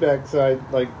up the D-back side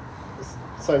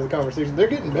of the conversation, they're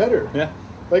getting better. Yeah.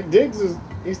 Like, Diggs,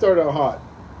 he started out hot.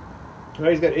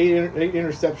 Right, he's got eight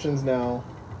interceptions now.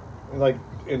 Like,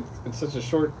 in such a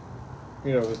short,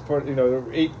 9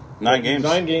 games.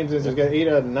 9 games, and he's got 8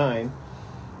 out of 9.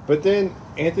 But then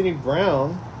Anthony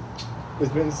Brown has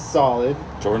been solid.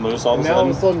 Jordan Lewis all of a sudden. Now all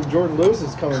of a sudden. sudden Jordan Lewis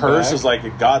is coming back. Curse is like a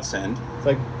godsend. It's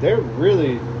like they're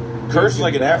really... Curse is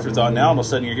like an afterthought. Now all of a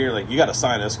sudden you're here like, you got to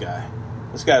sign this guy.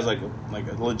 This guy's like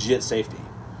a legit safety.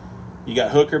 You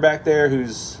got Hooker back there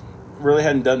who's really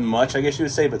hadn't done much, I guess you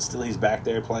would say, but still he's back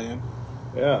there playing.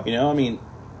 Yeah. I mean,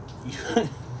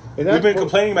 we've been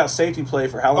complaining about safety play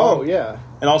for how long? Oh, yeah.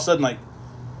 And all of a sudden, like,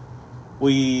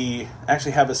 we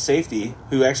actually have a safety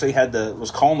who actually was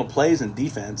calling the plays in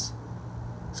defense.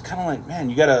 It's kind of like, man,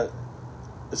 you got a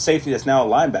safety that's now a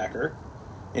linebacker,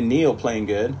 and Neal playing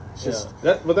good. It's just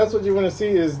but that's what you want to see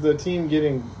is the team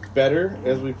getting better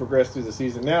as we progress through the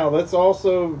season. Now, let's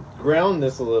also ground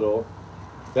this a little.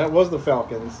 That was the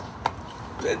Falcons.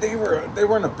 They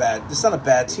weren't a bad. It's not a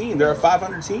bad team. They're a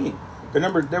 500 team. They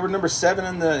were number 7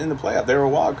 in the playoff. They were a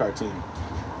wild card team.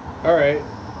 All right,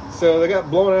 so they got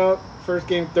blown out first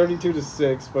game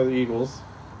 32-6 by the Eagles.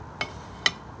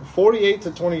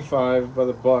 48-25 by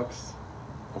the Bucks.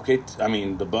 Okay, I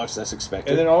mean the Bucks. That's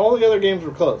expected. And then all the other games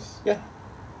were close. Yeah.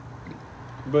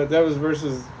 But that was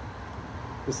versus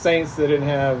the Saints. They didn't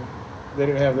have their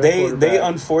quarterback. They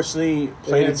unfortunately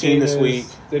played a team this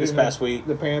past week.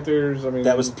 The Panthers. I mean,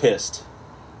 that was pissed.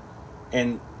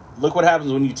 And look what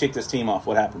happens when you tick this team off.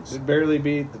 What happens? They barely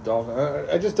beat the Dolphins.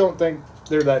 I just don't think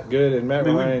they're that good. And Matt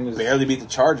Ryan is barely beat the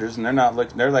Chargers, and they're not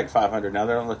looking. They're like 500 now.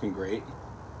 They're not looking great.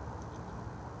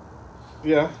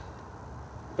 Yeah,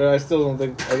 but I still don't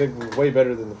think. I think we're way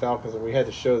better than the Falcons, and we had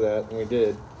to show that, and we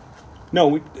did.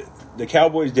 No, the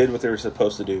Cowboys did what they were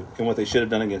supposed to do, and what they should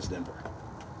have done against Denver.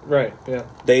 Right. Yeah.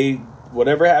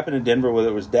 Whatever happened in Denver, whether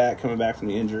it was Dak coming back from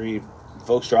the injury,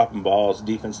 folks dropping balls,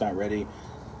 defense not ready.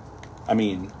 I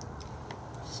mean,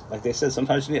 like they said,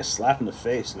 sometimes you need a slap in the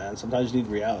face, man. Sometimes you need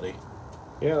reality.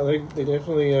 Yeah, they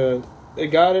definitely they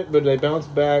got it, but they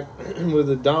bounced back with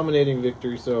a dominating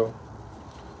victory. So,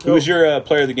 who was your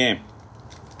player of the game?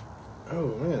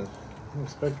 Oh man, I didn't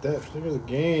expect that. Player of the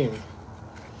game.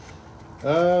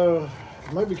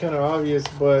 It might be kind of obvious,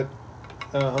 but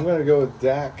I'm going to go with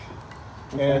Dak.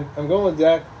 Okay. And I'm going with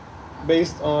Dak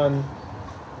based on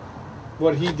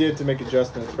what he did to make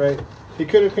adjustments, right? He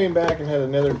could have came back and had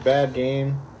another bad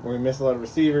game where he missed a lot of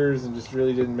receivers and just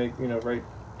really didn't make, right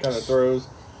kind of throws.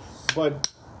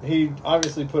 But he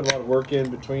obviously put a lot of work in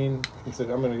between and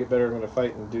said, I'm going to get better, I'm going to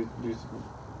fight and do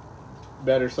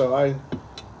better. So I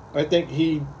think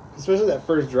he, especially that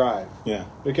first drive. Yeah.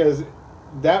 Because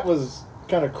that was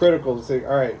kind of critical to say,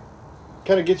 all right,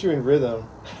 kind of get you in rhythm.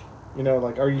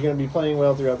 Like, are you going to be playing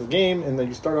well throughout the game? And then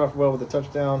you start off well with a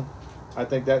touchdown. I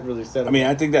think that really set him.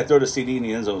 I think that throw to CD in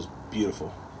the end zone was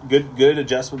beautiful. Good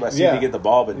adjustment by CD to get the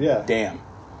ball, but damn,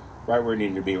 right where it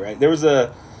needed to be, right? There was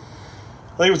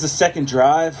I think it was the second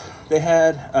drive they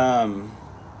had.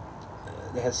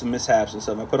 They had some mishaps and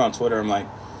stuff. I put on Twitter, I'm like,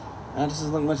 oh, this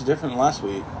doesn't look much different than last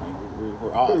week. Like,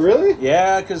 we're off. Really?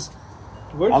 Yeah, because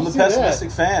I'm a pessimistic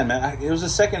that? fan, man. It was the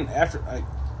second after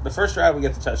the first drive we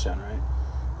get the touchdown, right?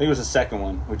 I think it was the second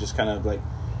one. We just kind of like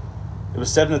it was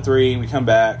 7-3. We come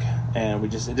back and it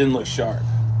didn't look sharp.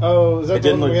 Oh, is that it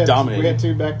didn't look dominating. We had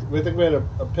two back. I think we had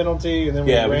a penalty, and then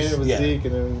we ran it with Zeke,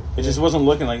 and then it just wasn't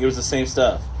looking like it was the same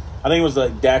stuff. I think it was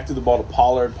like Dak threw the ball to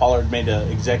Pollard. Pollard made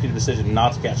an executive decision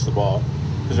not to catch the ball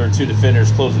because there were two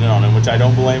defenders closing in on him, which I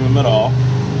don't blame him at all.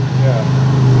 Yeah.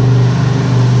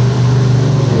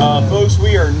 Folks,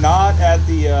 we are not at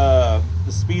the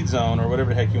speed zone or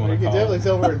whatever the heck you want to call it. You can definitely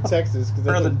tell we're in Texas.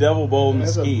 We're in the Devil Bowl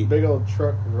Mesquite. That's a big old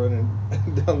truck running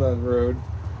down the road.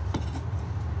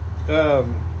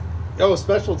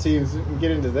 Special teams. We can get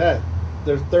into that.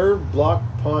 Their third block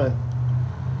punt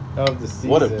of the season.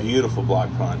 What a beautiful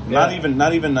block punt. Yeah.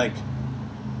 Not even like.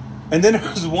 And then there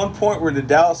was one point where the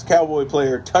Dallas Cowboy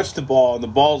player touched the ball and the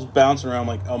ball's bouncing around. I'm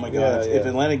like, oh my god! If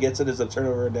Atlanta gets it, is it a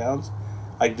turnover or downs?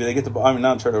 Like, do they get the ball? I mean,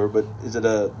 not a turnover, but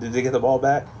did they get the ball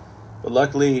back? But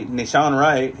luckily, Nashawn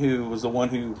Wright, who was the one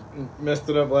who messed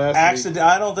it up last week.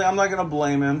 I'm not going to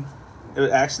blame him.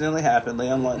 It accidentally happened.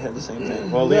 Leon Lett had the same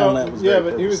thing. Well, Leon Lett was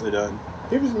very purposely done.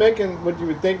 He was making what you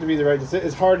would think to be the right decision.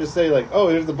 It's hard to say, like, oh,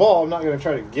 there's the ball. I'm not going to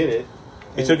try to get it.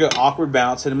 He took an awkward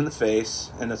bounce, hit him in the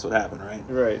face, and that's what happened, right?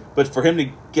 Right. But for him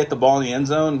to get the ball in the end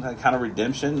zone, like, kind of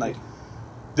redemption, like,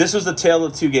 this was the tale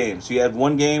of two games. You had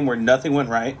one game where nothing went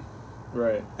right.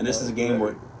 Right. And this is a game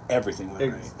where everything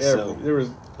went right. So there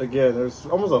was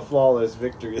almost a flawless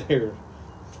victory there.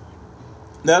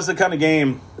 That's the kind of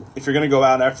game, if you're going to go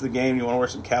out after the game, you want to wear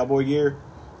some cowboy gear,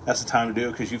 that's the time to do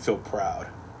it because you feel proud.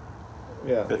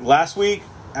 Yeah. But last week,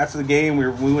 after the game,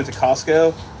 we went to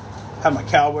Costco, had my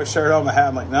cowboy shirt on, my hat.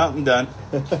 I'm like, no, I'm done.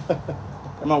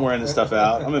 I'm not wearing this stuff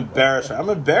out. I'm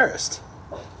embarrassed.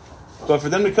 But for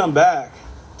them to come back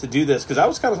to do this, because I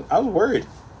was worried.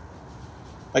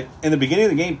 Like, in the beginning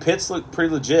of the game, Pitts looked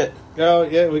pretty legit. Oh,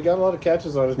 yeah, we got a lot of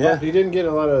catches on his ball. He didn't get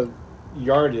a lot of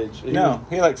yardage. He had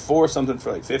like 4 something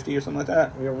for like 50 or something like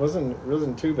that. It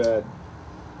wasn't too bad.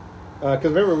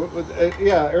 Because remember,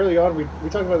 early on, we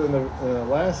talked about it in the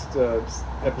last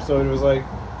episode. It was like,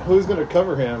 who's going to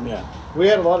cover him? Yeah. We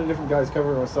had a lot of different guys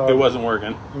covering us. It wasn't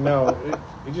working. No,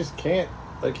 he just can't.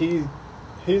 Like, he's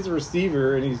a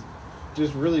receiver, and he's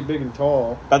just really big and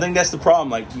tall. I think that's the problem.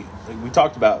 Like we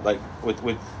talked about, like with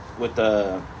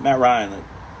Matt Ryan. Like,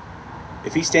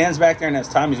 if he stands back there and has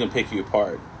time, he's going to pick you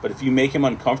apart. But if you make him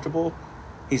uncomfortable,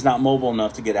 he's not mobile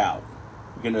enough to get out.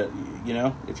 You're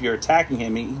gonna, if you're attacking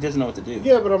him, he doesn't know what to do.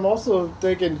 Yeah, but I'm also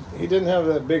thinking he didn't have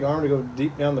that big arm to go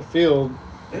deep down the field,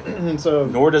 and so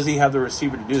nor does he have the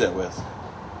receiver to do that with.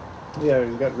 Yeah,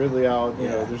 he's got Ridley out. You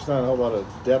know, there's not a whole lot of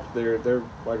depth there. They're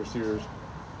wide receivers.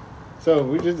 So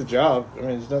we did the job. I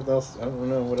mean, there's nothing else. I don't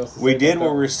know what else to say. We did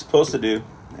what we were supposed to do,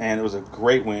 and it was a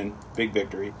great win, big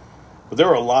victory. But there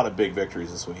were a lot of big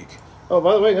victories this week. Oh,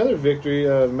 by the way, another victory,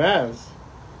 Mavs.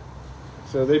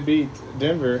 So they beat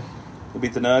Denver. They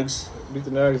beat the Nugs. Beat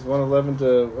the Nugs 111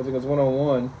 to, I think it was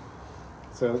 101.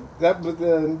 So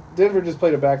Denver just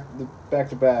played a back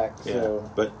to back. So. Yeah,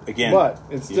 but again,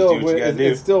 it's still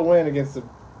a win against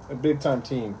a big time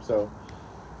team. So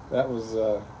that was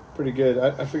pretty good.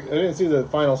 I didn't see the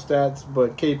final stats,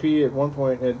 but KP at one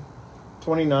point had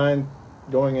 29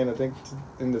 going in, I think,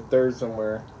 in the third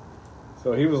somewhere.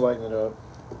 So he was lighting it up.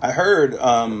 I heard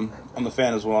on the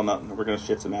fan as well. We're going to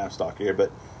shift to Mavs stock here,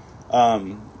 but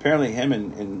apparently him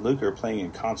and Luke are playing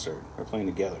in concert. They're playing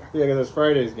together. Yeah, because it's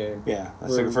Friday's game. Yeah,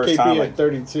 that's like the first time. KP had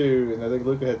 32, and I think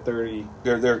Luka had 30.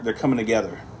 They're coming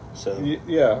together. So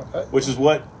yeah, which is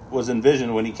what was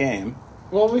envisioned when he came.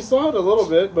 Well, we saw it a little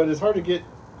bit, but it's hard to get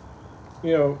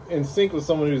in sync with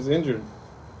someone who's injured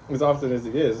as often as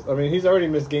he is. I mean, he's already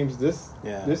missed games this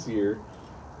year.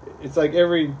 It's like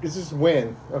it's just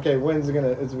win. Okay, when's it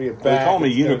gonna be a back? They call him a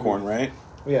unicorn, right?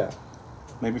 Yeah.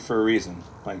 Maybe for a reason.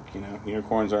 Like,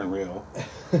 unicorns aren't real.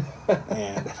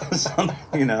 And,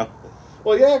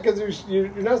 Well, yeah, because you're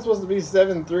not supposed to be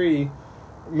 7'3",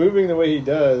 moving the way he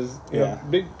does. You know,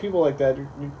 big people like that, you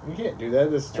can't do that.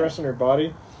 There's stress on your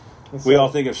body. So, we all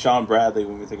think of Sean Bradley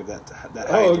when we think of that height.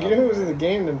 Oh, you know who was in the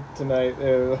game tonight?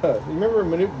 You remember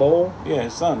Manute Bol? Yeah,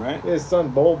 his son, right? Yeah, his son,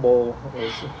 Bol.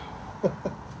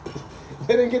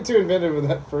 They didn't get too inventive with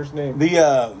that first name.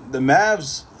 The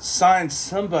Mavs signed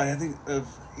somebody. I think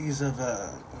he's of I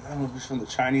don't know if he's from the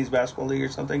Chinese basketball league or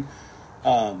something.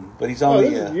 But he's on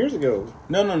this is years ago.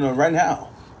 No, right now.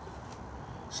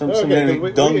 Some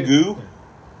name Dung Gu.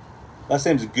 Last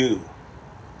name's Gu.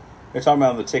 They're talking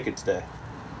about on the ticket today.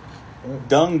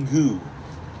 Dung Gu.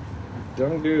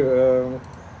 Don't do.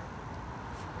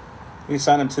 We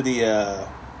signed him to the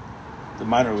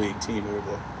minor league team,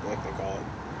 whatever the heck they call it.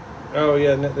 Oh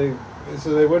yeah,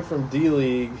 they went from D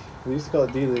League. They used to call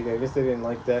it D League. I guess they didn't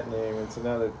like that name, and so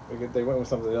now they went with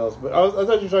something else. But I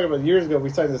thought you were talking about years ago. We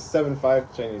signed this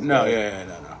 7'5" Chinese. No, guy,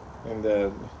 no. And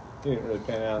he didn't really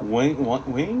pan out. Wing?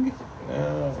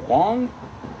 No. Wong?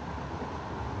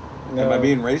 No. Am I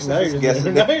being racist? Now you're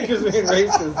just being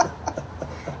racist.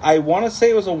 I want to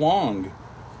say it was a Wong.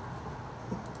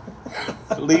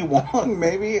 Lee Wong,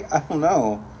 maybe? I don't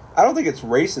know. I don't think it's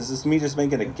racist. It's me just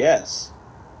making a guess.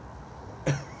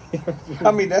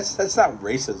 I mean, that's not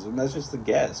racism. That's just a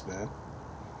guess, man.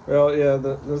 Well, yeah.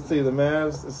 Let's see the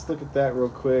Mavs. Let's look at that real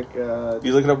quick.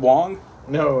 You looking up Wong?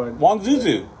 No. Wong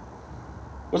Zuzu.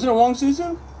 Wasn't it Wong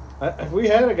Zuzu? We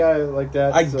had a guy like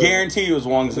that. I guarantee you it was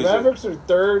Wong Zuzu. The Mavericks are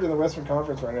third in the Western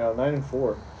Conference right now,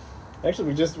 9-4. Actually,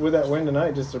 we just with that win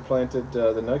tonight just supplanted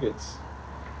the Nuggets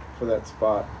for that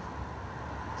spot.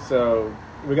 So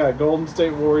we got Golden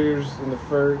State Warriors in the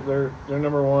first. They're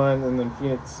number one, and then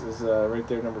Phoenix is right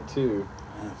there, number two.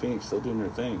 Phoenix still doing their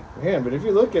thing. Yeah, but if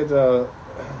you look at the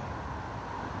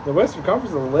Western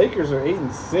Conference, the Lakers are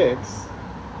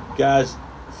 8-6. Guys,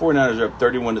 49ers are up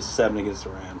 31-7 against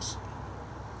the Rams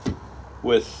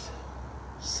with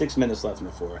 6 minutes left in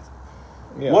the fourth.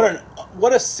 Yeah.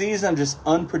 What a season of just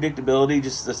unpredictability,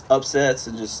 just upsets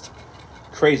and just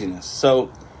craziness.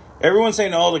 So everyone's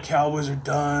saying, "Oh, the Cowboys are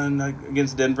done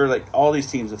against Denver." Like all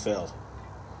these teams have failed.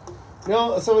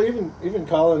 No, so even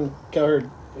Colin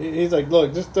Cowherd, he's like,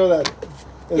 "Look, just throw that."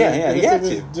 Yeah, you have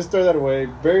to. Just throw that away.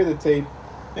 Bury the tape.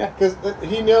 Yeah, because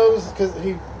he knows. Because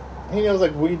he knows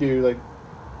like we do. Like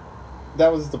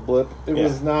that was the blip. It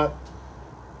was not.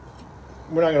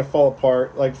 We're not going to fall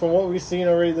apart. Like from what we've seen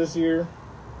already this year.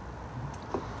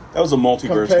 That was a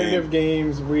multiverse competitive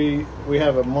games. We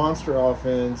have a monster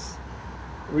offense.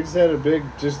 We just had a big,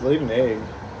 just laid an egg,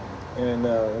 and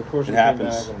of course it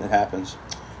happens. It happens.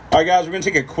 All right, guys, we're going to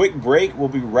take a quick break. We'll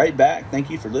be right back. Thank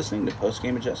you for listening to Post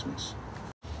Game Adjustments.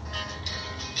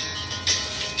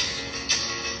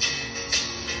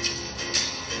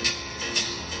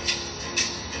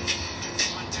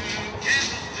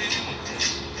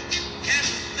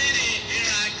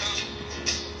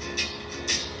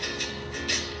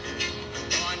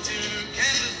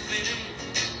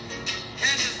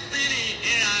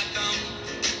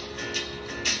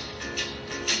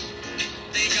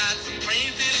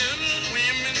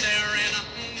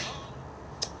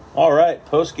 All right,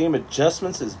 post-game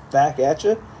adjustments is back at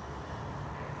you.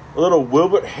 A little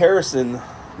Wilbert Harrison,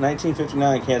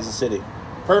 1959, Kansas City.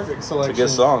 Perfect selection. It's a good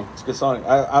song. It's a good song.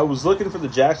 I was looking for the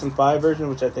Jackson 5 version,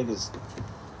 which I think is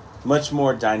much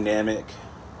more dynamic,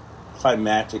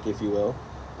 climactic, if you will.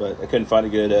 But I couldn't find a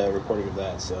good recording of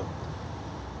that. So,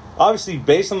 obviously,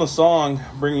 based on the song,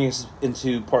 bringing us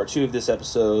into part 2 of this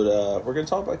episode, we're going to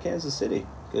talk about Kansas City,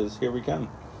 because here we come.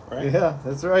 Right? Yeah,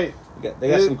 that's right. They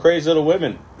got some crazy little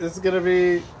women. This is going to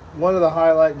be one of the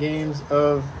highlight games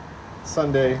of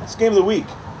Sunday. It's game of the week.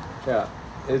 Yeah,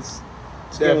 it's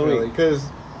definitely. Because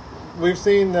we've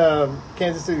seen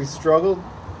Kansas City struggle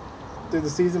through the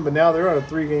season, but now they're on a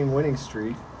 3-game winning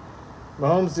streak.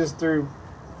 Mahomes just threw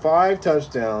 5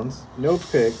 touchdowns, no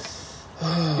picks.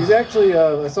 He's actually,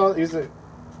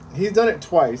 he's done it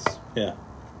twice. Yeah.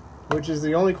 Which is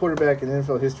the only quarterback in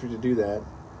NFL history to do that.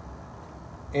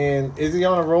 And is he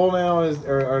on a roll now?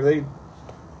 Or are they,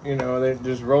 they're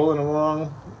just rolling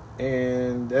along?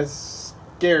 And that's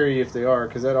scary if they are,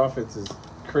 because that offense is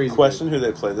crazy. Question: who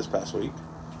they played this past week?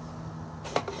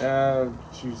 I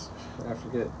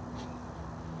forget.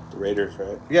 The Raiders,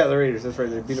 right? Yeah, the Raiders. That's right.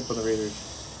 They beat up on the Raiders.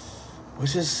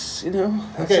 Which is,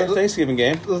 that's a Thanksgiving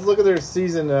game. Let's look at their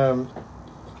season.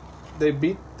 They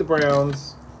beat the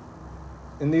Browns,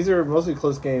 and these are mostly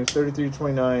close games,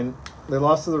 33-29. They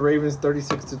lost to the Ravens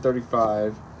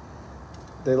 36-35.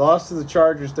 They lost to the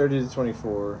Chargers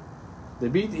 30-24. They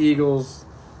beat the Eagles.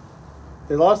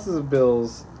 They lost to the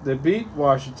Bills. They beat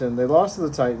Washington. They lost to the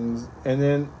Titans. And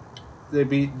then they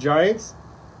beat Giants,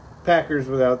 Packers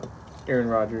without Aaron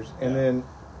Rodgers, and then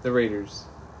the Raiders.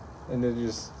 And they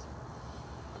just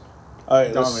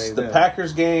dominated the them.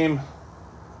 Packers game,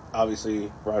 obviously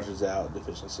Rodgers out,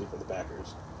 deficiency for the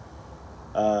Packers.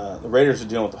 The Raiders are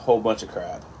dealing with a whole bunch of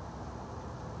crap.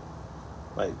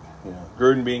 Like,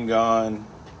 Gruden being gone,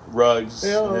 Ruggs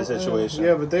in this situation.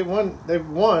 Yeah, but they've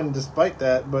won despite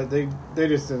that, but they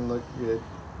just didn't look good.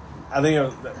 I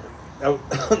think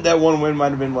that one win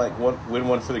might have been like one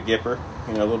for the Gipper.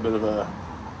 A little bit of a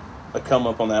come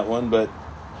up on that one, but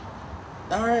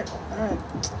all right.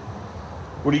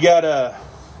 What do you got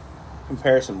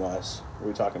comparison wise? What are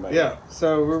we talking about? Yeah,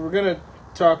 so we're gonna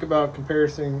talk about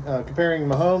comparing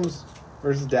Mahomes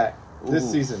versus Dak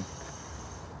this season.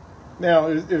 Now,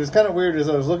 it was kind of weird as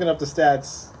I was looking up the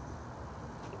stats,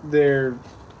 their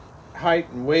height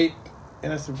and weight,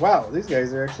 and I said, wow, these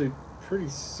guys are actually pretty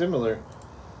similar.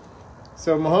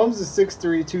 So Mahomes is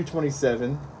 6'3",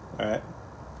 227. All right.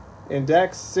 And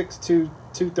Dak's 6'2",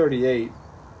 238.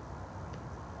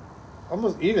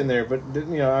 Almost even there, but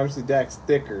obviously Dak's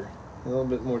thicker, a little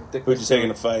bit more thick. Who'd you take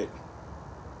in a fight?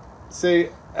 See,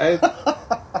 I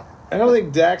don't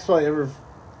think Dak's probably ever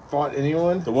fought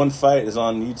anyone. The one fight is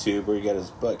on YouTube where he got his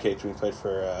butt kicked when he played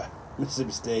for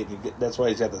Mississippi State. That's why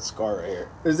he's got that scar right here.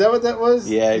 Is that what that was?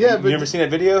 Yeah. Yeah. You ever seen that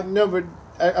video? No, but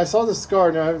I saw the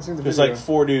scar. No, I haven't seen the video. There's like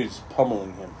 4 dudes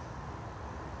pummeling him.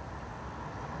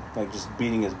 Like just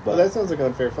beating his butt. Well, that sounds like an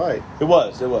unfair fight. It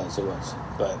was.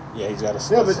 But yeah, he's got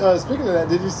a. Yeah, but speaking of that,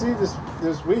 did you see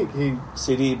this week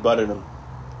CD butted him.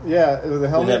 Yeah, with the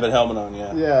helmet. Didn't have a helmet on.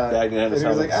 Yeah. Yeah. Dak didn't have his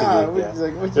helmet. He's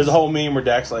like, There's a whole meme where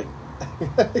Dak's like.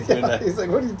 Yeah, he's like,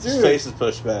 what are you doing? His face is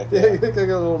pushed back. Yeah, he looked like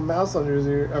a little mouse under his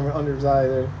ear, under his eye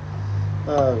there.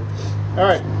 All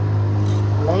right.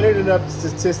 Lining it up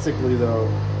statistically, though.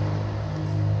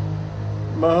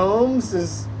 Mahomes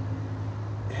has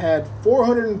had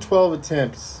 412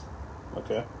 attempts.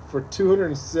 Okay. For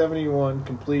 271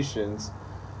 completions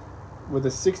with a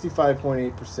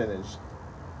 65.8 percentage.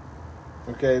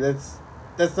 Okay, that's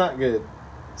not good.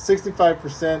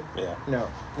 65%? Yeah. No,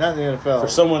 not in the NFL. For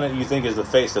someone that you think is the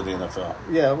face of the NFL.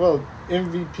 Yeah, well,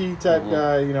 MVP type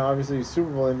guy, obviously Super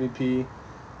Bowl MVP.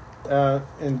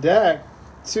 And Dak,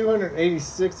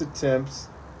 286 attempts,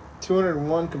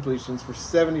 201 completions for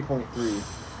 70.3.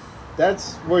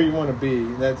 That's where you want to be.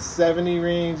 That 70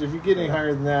 range. If you get any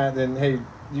higher than that, then, hey,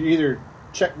 you either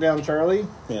check down Charlie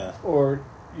or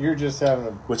you're just having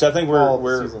a Which I think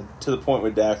we're season. To the point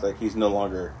with Dak, like he's no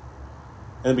longer...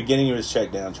 In the beginning, he was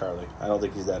checked down, Charlie. I don't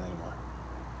think he's that anymore.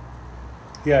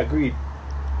 Yeah, agreed.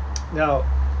 Now,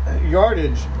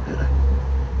 yardage.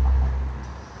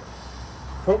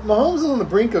 Mahomes is on the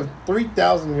brink of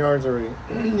 3,000 yards already.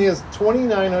 He has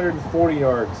 2,940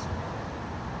 yards,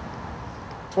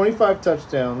 25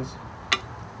 touchdowns,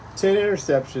 10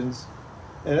 interceptions,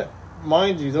 and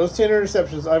mind you, those 10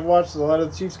 interceptions. I've watched a lot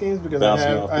of the Chiefs games because I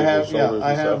have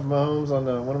Mahomes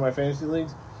on one of my fantasy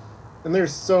leagues, and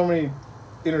there's so many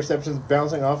interceptions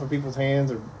bouncing off of people's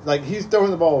hands, or like he's throwing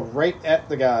the ball right at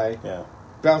the guy,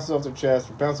 bounces off their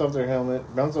chest, or bounces off their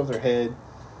helmet, bounces off their head,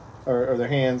 or their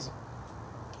hands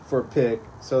for a pick.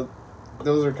 So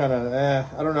those are kind of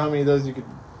I don't know how many of those you could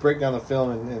break down the film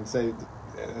and say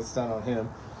it's not on him.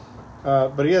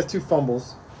 But he has 2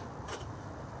 fumbles.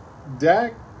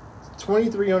 Dak,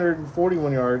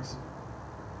 2,341 yards,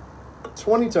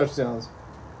 20 touchdowns,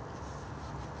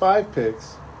 5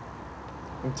 picks,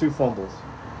 and 2 fumbles.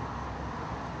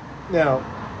 Now,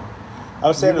 I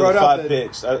was saying the 5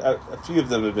 picks. A few of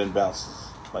them have been bounces.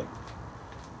 Like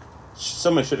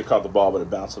somebody should have caught the ball, but it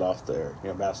bounced off their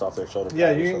shoulder.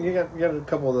 Yeah, you got a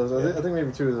couple of those. I think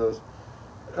maybe 2 of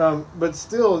those. But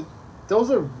still,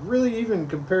 those are really even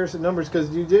comparison numbers because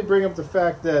you did bring up the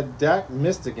fact that Dak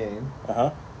missed a game.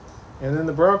 And then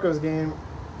the Broncos game,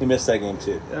 he missed that game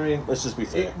too. I mean, let's just be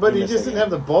fair. But he just didn't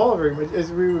have the ball very much.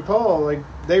 As we recall, like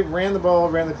they ran the ball,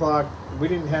 ran the clock. We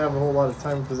didn't have a whole lot of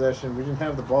time of possession. We didn't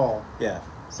have the ball. Yeah.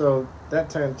 So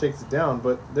that time takes it down.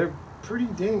 But they're pretty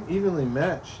dang evenly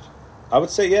matched. I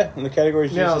would say, in the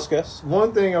categories you just discussed.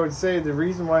 One thing I would say, the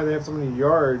reason why they have so many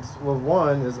yards, well,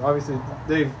 one is obviously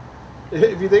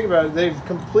if you think about it, they've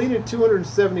completed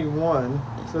 271,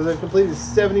 so they've completed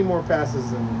 70 more passes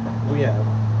than we have.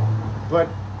 But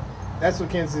that's what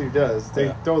Kansas City does.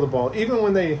 They throw the ball. Even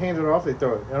when they hand it off, they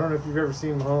throw it. I don't know if you've ever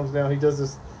seen Mahomes now. He does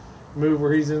this move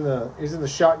where he's in the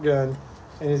shotgun,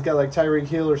 and he's got like Tyreek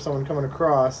Hill or someone coming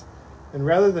across, and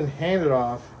rather than hand it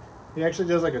off, he actually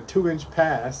does like a 2-inch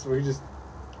pass where he just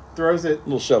throws it.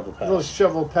 Little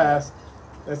shovel pass.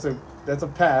 That's a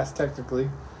pass technically,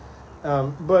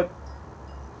 but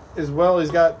as well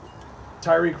he's got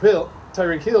Tyreek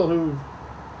Hill, who,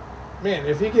 man,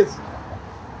 if he gets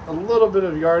a little bit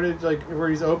of yardage like where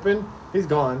he's open, he's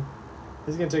gone.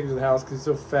 He's gonna take it to the house because he's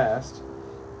so fast.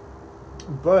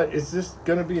 But it's just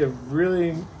gonna be a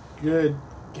really good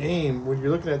game when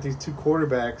you're looking at these 2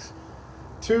 quarterbacks.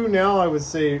 2 now, I would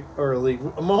say, are elite.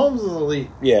 Mahomes is elite.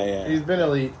 Yeah. He's been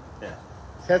elite. Yeah.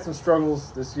 He's had some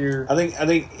struggles this year. I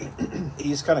think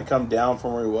he's kind of come down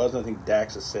from where he was, and I think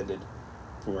Dak's ascended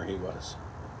from where he was.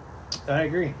 I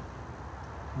agree.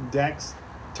 Dak's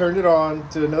turned it on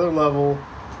to another level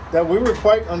that we were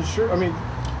quite unsure. I mean,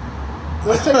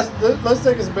 let's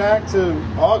take us back to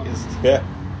August. Yeah.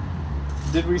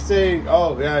 did we say,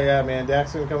 oh, yeah, man,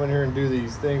 Dak's going to come in here and do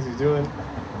these things he's doing?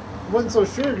 Wasn't so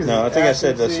sure. No, I think I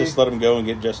said let's just let him go and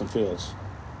get Justin Fields.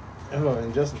 Oh,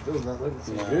 and Justin Fields not looking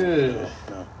so No, good.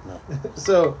 No.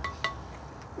 So,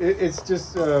 it's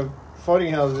just funny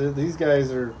how these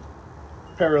guys are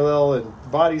parallel in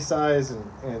body size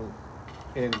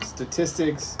and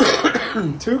statistics.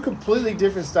 Two completely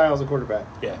different styles of quarterback.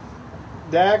 Yeah.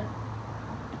 Dak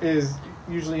is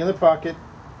usually in the pocket.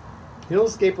 He'll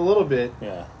escape a little bit.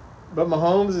 Yeah. But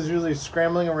Mahomes is usually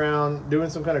scrambling around, doing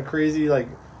some kind of crazy, like,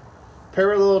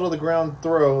 parallel to the ground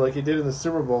throw like he did in the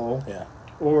Super Bowl. Yeah.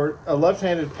 Or a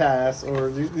left-handed pass, or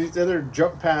these other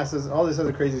jump passes, all this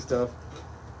other crazy stuff.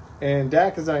 And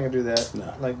Dak is not going to do that.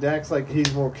 No. Like, Dak's like,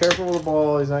 he's more careful with the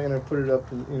ball. He's not going to put it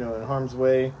up in harm's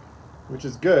way, which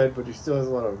is good, but he still has a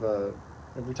lot of,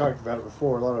 and we talked about it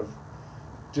before, a lot of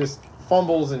just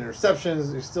fumbles and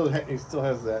interceptions. He still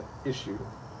has that issue.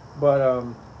 But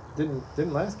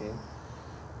didn't last game.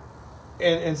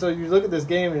 And so you look at this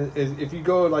game, and if you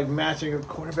go like matching of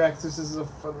quarterbacks, this is a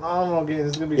phenomenal game.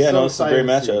 This is going to be it's a great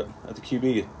matchup at the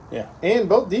QB. Yeah. And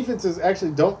both defenses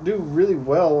actually don't do really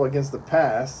well against the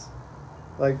pass.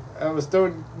 Like, I was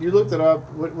throwing, you looked it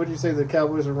up. What did you say the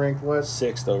Cowboys are ranked, what?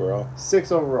 6th overall.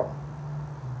 6th overall.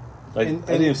 I didn't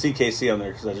even see KC on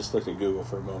there because I just looked at Google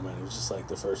for a moment. It was just like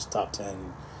the first top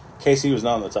 10. KC was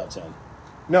not in the top 10.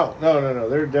 No.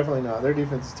 They're definitely not. Their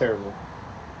defense is terrible.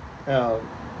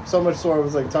 So much so I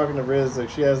was like talking to Riz, like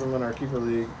she has them in our keeper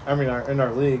league. I mean, in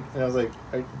our league, and I was like,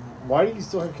 why do you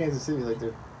still have Kansas City? Like,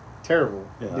 they're terrible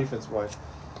defense wise.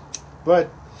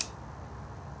 But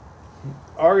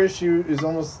our issue is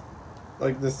almost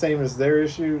like the same as their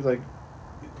issue. Like,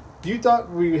 you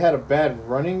thought we had a bad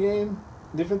running game,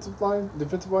 defensive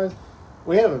wise.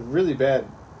 We have a really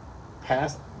bad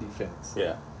pass defense.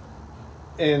 Yeah.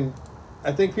 And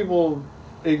I think people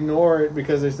ignore it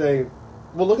because they say,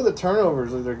 well, look at the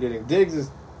turnovers that they're getting. Diggs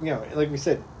is, like we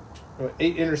said,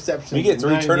 8 interceptions. When you get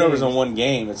 3 turnovers games. in one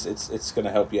game, it's going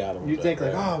to help you out a little bit. You think,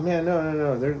 right? like, oh, man,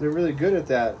 no. They're really good at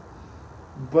that.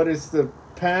 But it's the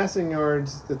passing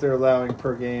yards that they're allowing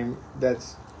per game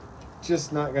that's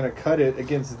just not going to cut it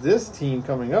against this team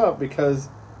coming up because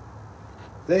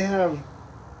they have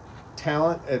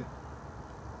talent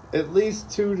at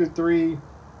least 2 to 3.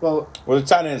 Well, the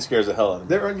tight end scares the hell out of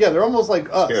me. They're almost like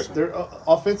us. Scares me. They're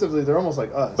offensively, they're almost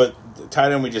like us. But the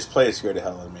tight end we just played scared the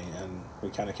hell out of me, and we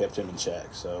kind of kept him in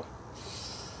check. So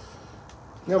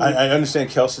I understand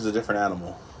Kelsey's a different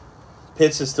animal.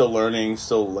 Pitts is still learning,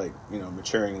 still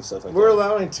maturing and stuff like that. We're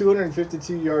allowing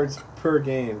 252 yards per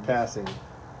game passing.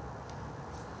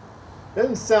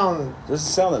 Doesn't sound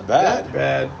that bad. That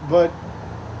bad, but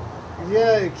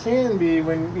yeah, it can be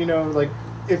when like.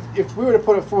 If we were to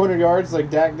put up 400 yards like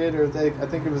Dak did, or I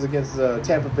think it was against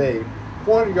Tampa Bay,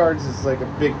 400 yards is like a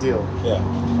big deal. Yeah.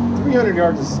 300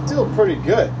 yards is still pretty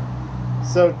good.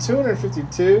 So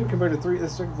 252 compared to 3,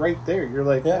 that's like right there. You're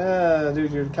like,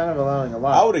 dude, you're kind of allowing a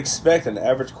lot. I would expect an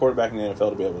average quarterback in the NFL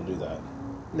to be able to do that.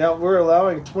 Now, we're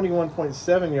allowing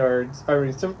 21.7 yards,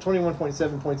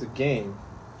 21.7 points a game.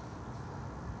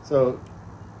 So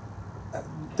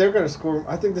they're going to score.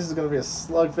 I think this is going to be a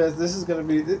slugfest. This is going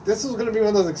to be one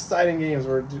of those exciting games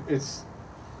where it's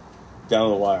down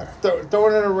the wire,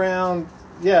 throwing it around.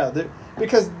 Yeah,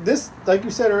 because this, like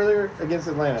you said earlier, against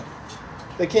Atlanta,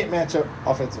 they can't match up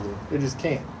offensively. They just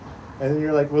can't. And then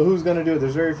you're like, well, who's going to do it?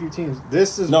 There's very few teams.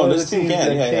 This is one of the teams that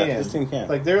can. Yeah, this team can.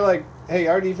 Like, they're like, hey,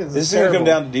 our defense this is terrible. This is going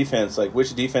to come down to defense. Like,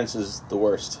 which defense is the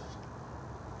worst?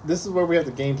 This is where we have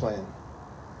the game plan.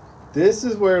 This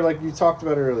is where, like you talked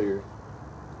about earlier,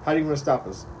 how do you want to stop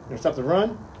us? You want to stop the run?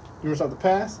 You want to stop the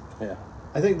pass? Yeah.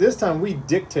 I think this time we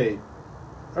dictate,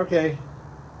 okay,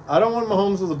 I don't want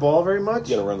Mahomes with the ball very much.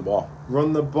 You got to run the ball.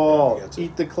 Run the ball. Yeah,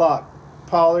 eat the clock.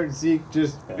 Pollard, Zeke,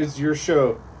 it's your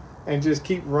show. And just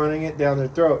keep running it down their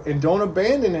throat. And don't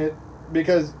abandon it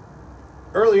because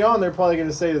early on they're probably going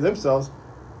to say to themselves,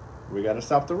 we got to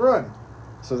stop the run.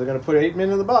 So they're going to put 8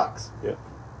 men in the box. Yeah.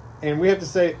 And we have to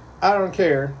say, I don't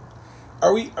care.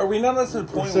 Are we not at the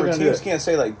point where teams can't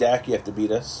say, like, Dak, you have to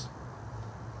beat us?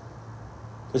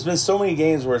 There's been so many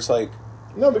games where it's like...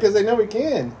 No, because they know we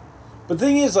can. But the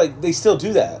thing is, like, they still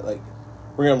do that. Like,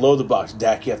 we're going to load the box.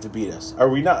 Dak, you have to beat us. Are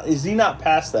we not... Is he not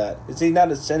past that? Is he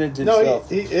not ascended to himself?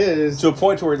 No, he is. To a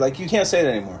point to where, like, you can't say that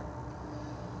anymore.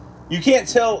 You can't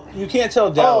tell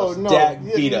Dallas, Dak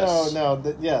beat us.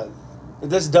 Yeah.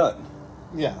 That's done.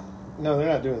 Yeah. No, they're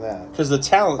not doing that. Because the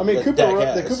talent the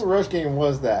has. Cooper Rush game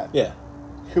was that. Yeah.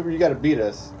 Cooper, you got to beat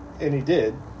us. And he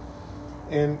did.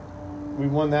 And we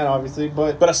won that, obviously.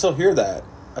 But I still hear that.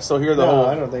 I still hear the whole... No,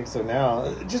 I don't think so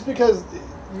now. Just because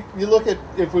you look at...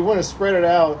 If we want to spread it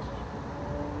out,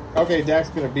 okay, Dak's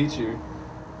going to beat you.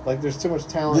 Like, there's too much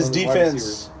talent This in the wide defense.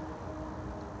 receivers.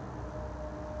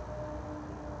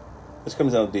 This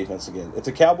comes down to defense again. If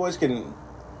the Cowboys can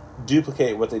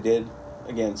duplicate what they did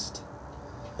against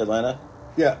Atlanta,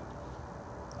 Yeah.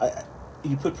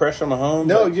 you put pressure on Mahomes.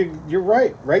 No, you're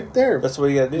right. Right there. That's what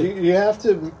you got to do. You have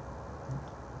to.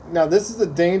 Now, this is the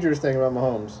dangerous thing about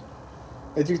Mahomes.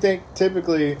 If you think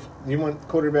typically you want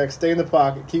quarterbacks stay in the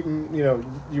pocket, keep them,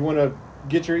 you want to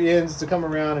get your ends to come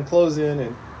around and close in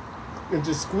and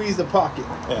just squeeze the pocket.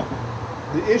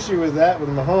 Yeah. The issue with that with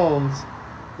Mahomes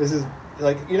is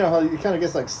like, how he kind of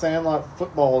gets like sandlot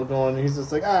football going. He's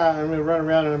just like, I'm going to run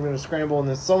around and I'm going to scramble and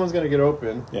then someone's going to get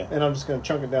open. Yeah. And I'm just going to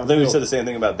chunk it down. I think we said the same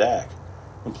thing about Dak.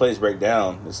 When plays break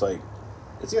down, it's like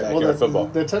it's backyard football.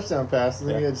 The touchdown pass, I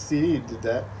think he had CD did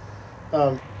that.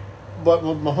 But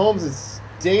with Mahomes, it's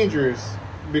dangerous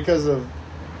because of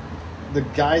the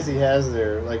guys he has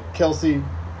there. Like Kelsey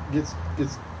gets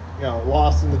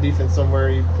lost in the defense somewhere.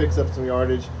 He picks up some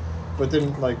yardage, but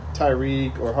then like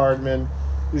Tyreek or Hardman,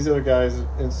 these other guys,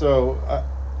 and so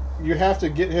you have to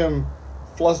get him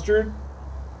flustered.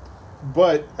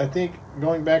 But I think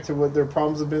going back to what their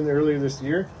problems have been earlier this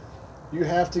year, you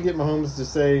have to get Mahomes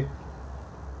to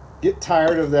get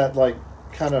tired of that, like,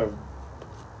 kind of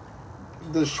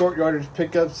the short yardage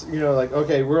pickups, like,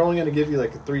 okay, we're only going to give you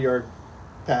like a 3-yard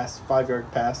pass,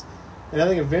 5-yard pass. And I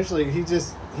think eventually he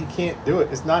can't do it.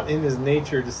 It's not in his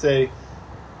nature to say,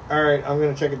 all right, I'm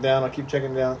going to check it down. I'll keep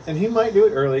checking it down. And he might do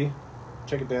it early.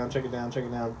 Check it down,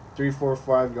 3, 4,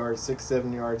 5 yards, 6,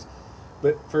 7 yards.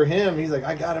 But for him, he's like,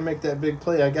 I got to make that big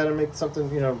play. I got to make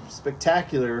something,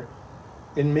 spectacular.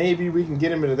 And maybe we can get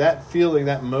him into that feeling,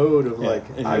 that mode of like,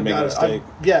 I make a mistake.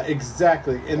 Yeah,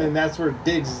 exactly. And then that's where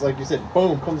Diggs is, like you said,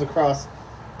 boom, comes across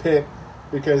pick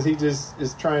because he just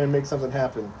is trying to make something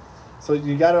happen. So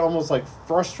you got to almost like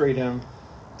frustrate him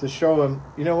to show him,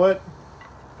 you know what,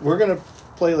 we're gonna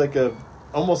play like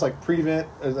almost like prevent,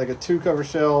 like a 2-cover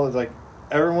shell. It's like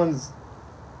everyone's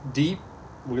deep.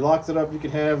 We locked it up. You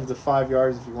can have the 5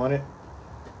 yards if you want it,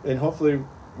 and hopefully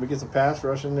we get some pass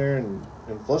rush in there and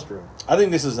fluster him. I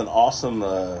think this is an awesome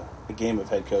game of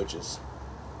head coaches,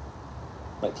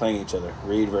 like playing each other.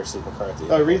 Reed versus McCarthy.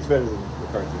 Oh, Reed's better than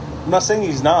McCarthy. I'm not saying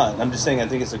he's not. I'm just saying I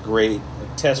think it's a great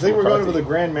test. I think for we're McCarthy. going with a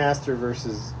grandmaster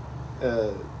versus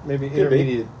maybe Could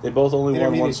intermediate. Be. They both only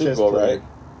won one Super Bowl, player. right?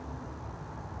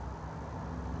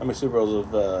 How many Super Bowls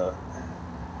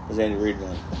has Andy Reid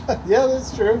won? Yeah,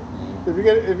 that's true. If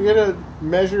you're gonna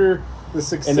measure the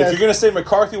success, And if you're going to say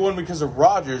McCarthy won because of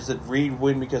Rodgers, that Reed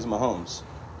win because of Mahomes.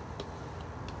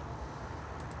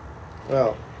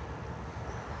 well,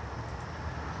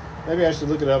 maybe I should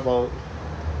look it up.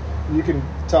 You can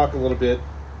talk a little bit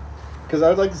because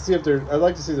I'd like to see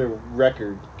their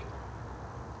record,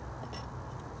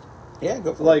 Yeah,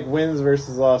 go for like wins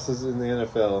versus losses in the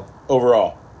NFL. it.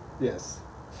 Overall. Yes.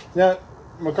 Now,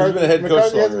 McCarthy, been a head coach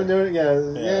McCarthy hasn't longer. been doing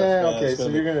it. Yeah. Okay, so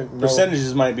you're gonna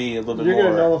percentages might be a little bit more. You're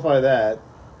gonna nullify that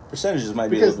Percentages might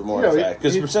be Because, a little bit more you know, in fact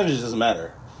because percentages doesn't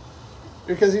matter.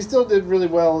 because he still did really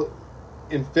well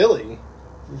in Philly.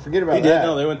 You forget about He did. that.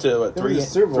 No, they went to They went to the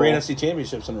Super Bowl. three NFC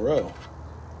championships in a row.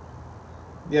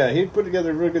 Yeah, he put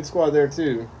together a really good squad there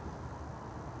too.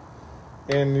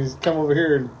 And he's come over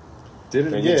here and did it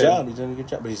Did a again. good job. He's done a good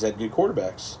job, but he's had good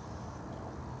quarterbacks.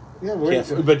 Yeah,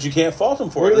 But you can't fault him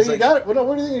for where it. do you It's think he like- got it? Well, no,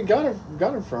 where do you think he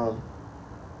got him from?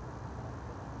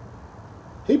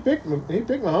 He picked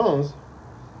Mahomes.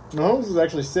 Mahomes was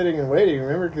actually sitting and waiting.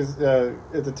 Remember, because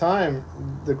at the time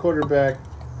the quarterback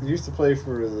used to play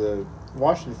for the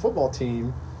Washington football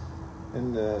team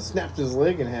and snapped his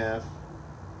leg in half.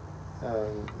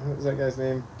 What was that guy's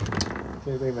name?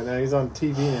 Can't think of it now. He's on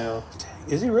TV now.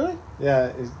 Is he really?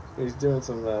 Yeah, he's doing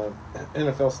some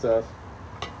NFL stuff.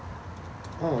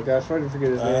 Oh my gosh, why did I forget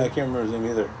his I name? can't remember his name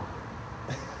either.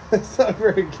 It's not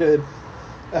very good.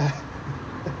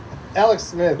 Alex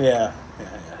Smith. Yeah.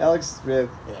 Alex Smith.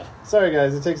 Yeah. Sorry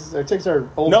guys, it takes our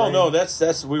old No, brain. no,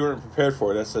 that's we weren't prepared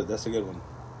for it. That's a good one.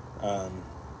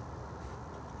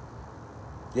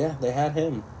 Yeah, they had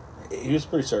him. He was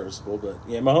pretty serviceable, but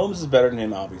yeah, Mahomes is better than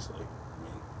him, obviously.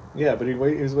 Yeah, but he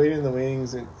was waiting in the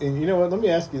wings, and you know what? Let me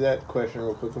ask you that question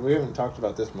real quick. We haven't talked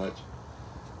about this much.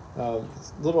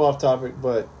 It's a little off topic,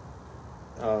 but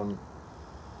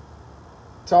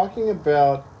talking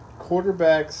about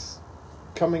quarterbacks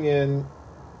coming in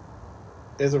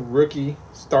as a rookie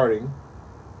starting,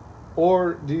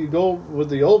 or do you go with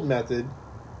the old method,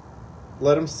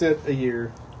 let them sit a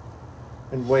year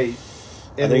and wait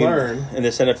and learn? In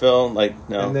this NFL,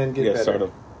 no. And then get you gotta better. start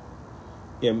them.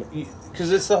 Yeah,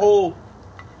 because it's the whole...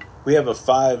 We have a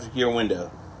 5-year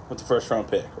window with the first-round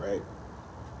pick, right?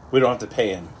 We don't have to pay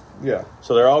him Yeah.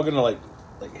 So they're all going to, like,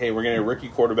 hey, we're getting a rookie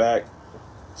quarterback,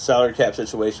 salary cap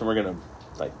situation. We're going to,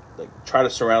 like try to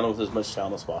surround them with as much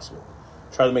talent as possible.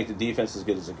 Try to make the defense as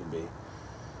good as it can be.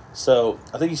 So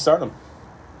I think you start him.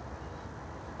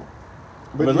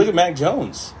 But look at Mac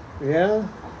Jones. Yeah.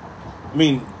 I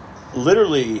mean,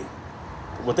 literally,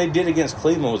 what they did against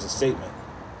Cleveland was a statement.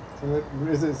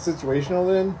 Is it situational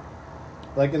then?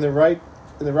 Like in the right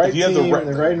team, in the right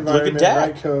environment, the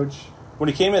right coach. When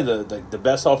he came in, the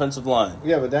best offensive line.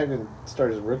 Yeah, but Dak didn't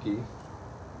start as a rookie.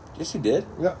 Yes, he did.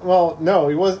 No, well, no,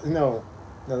 he was no,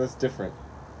 that's different.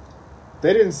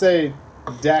 They didn't say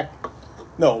Dak.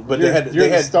 No, but they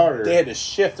had starter. They had to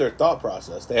shift their thought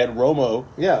process. They had Romo.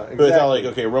 Yeah, exactly. But they thought, like,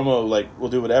 okay, Romo, like, will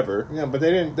do whatever. Yeah, but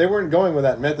they weren't going with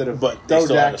that method of but throw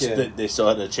Dak in. They still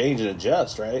had to change and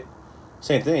adjust, right?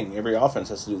 Same thing. Every offense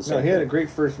has to do the same. No, he thing. had a great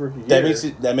first rookie year.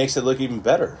 That makes it look even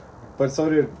better. But so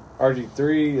did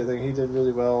RG3. I think he did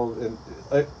really well, and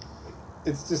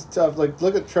it's just tough. Like,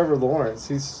 look at Trevor Lawrence.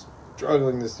 He's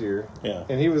struggling this year. Yeah,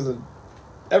 and he was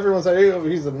everyone said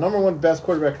he's the number one best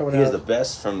quarterback coming out. He is the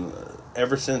best from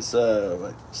ever since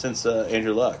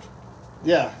Andrew Luck.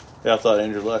 Yeah. I thought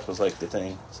Andrew Luck was like the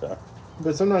thing. So,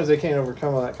 but sometimes they can't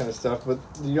overcome all that kind of stuff. But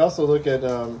you also look at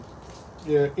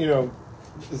you know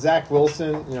Zach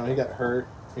Wilson. You know, he got hurt.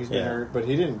 He's been hurt, but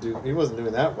he wasn't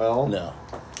doing that well. No.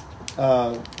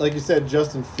 Like you said,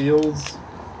 Justin Fields,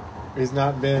 he's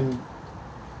not been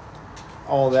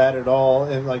all that at all,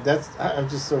 and like I'm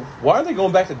just so. Why are they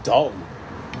going back to Dalton?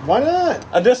 Why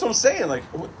not? That's what I'm saying. Like,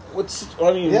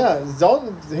 yeah,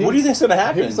 Dalton. What do you think's going to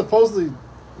happen? He was supposedly,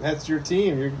 that's your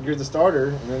team. You're the starter,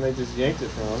 and then they just yanked it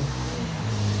from him.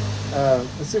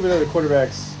 Let's see what other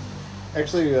quarterbacks.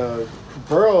 Actually,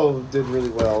 Burrow did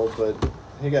really well, but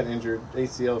he got injured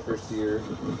ACL first year.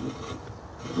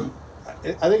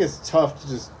 I think it's tough to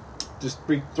just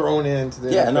be thrown into the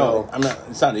NFL. Yeah, no, I'm not.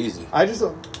 It's not easy. I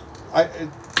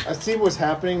see what's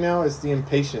happening now is the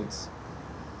impatience,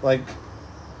 like.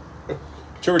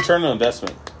 To return on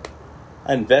investment.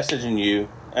 I invested in you.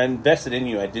 I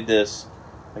did this.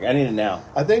 Like, I need it now.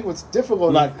 I think what's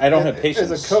difficult. I don't have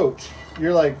patience. As a coach,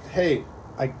 you're like, hey,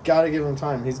 I got to give him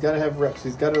time. He's got to have reps.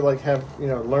 He's got to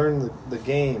learn the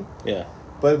game. Yeah.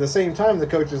 But at the same time, the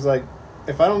coach is like,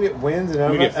 if I don't get wins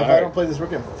and if I don't play this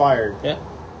rookie, I'm fired. Yeah.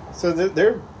 So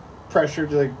they're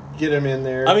pressured to get him in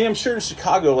there. I mean, I'm sure in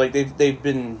Chicago, like they've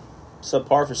been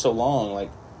subpar for so long. Like,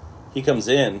 he comes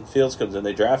in, Fields comes in,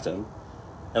 they draft him.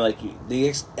 And, like,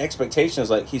 the expectation is,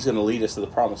 like, he's going to lead us to the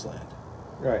promised land.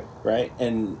 Right. Right?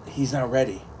 And he's not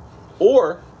ready.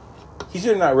 Or he's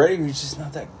either not ready or he's just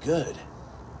not that good.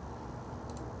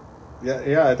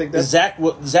 Yeah, I think that's... Zach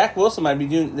Wilson might be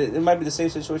doing... It might be the same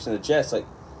situation in the Jets. Like,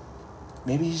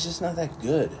 maybe he's just not that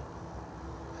good.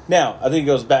 Now, I think it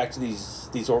goes back to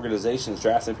these organizations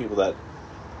drafting people that...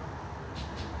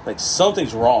 Like,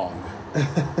 something's wrong.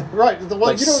 Right.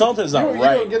 Something's not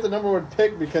right. You don't get the number one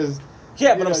pick because...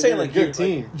 Yeah, but I'm saying, like, good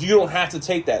team. Like, you don't have to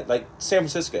take that. Like, San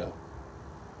Francisco.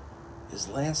 Is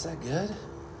Lance that good?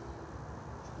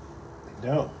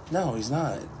 No, he's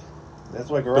not. That's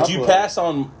why Garoppolo... But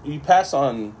you pass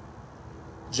on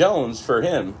Jones for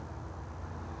him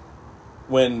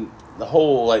when the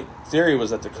whole, like, theory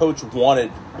was that the coach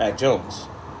wanted Mac Jones.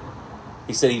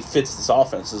 He said he fits this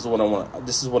offense. This is what I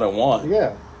want.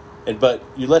 Yeah. But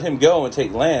you let him go and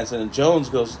take Lance, and then Jones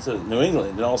goes to New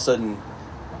England, and all of a sudden...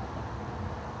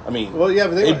 I mean, well, yeah,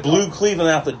 but they blew Cleveland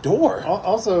out the door.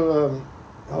 Also,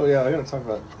 I got to talk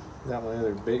about that one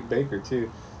other Baker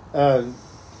too.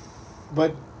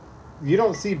 But you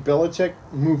don't see Belichick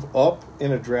move up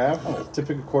in a draft to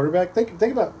pick a quarterback. Think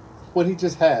about what he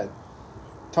just had.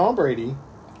 Tom Brady,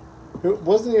 who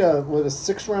wasn't he a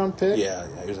 6th-round pick? Yeah,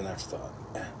 he was an afterthought.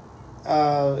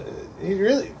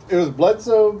 It was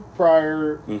Bledsoe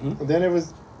prior, and then it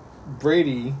was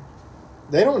Brady.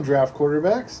 They don't draft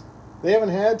quarterbacks. They haven't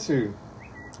had to.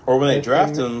 Or when they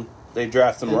draft them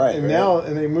right. And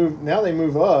right? they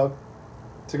move up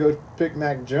to go pick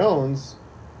Mac Jones,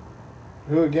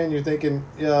 who again you're thinking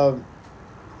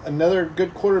another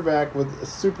good quarterback with a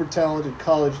super talented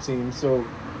college team. So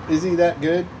is he that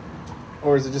good,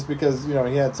 or is it just because he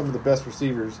had some of the best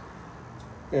receivers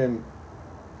and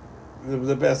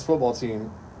the best football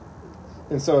team?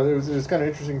 And so it was kind of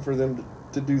interesting for them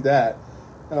to do that.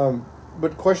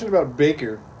 But question about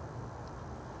Baker.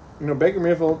 Baker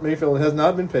Mayfield has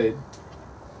not been paid.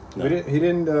 No. He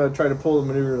didn't try to pull the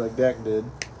maneuver like Dak did.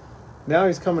 Now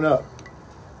he's coming up.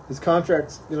 His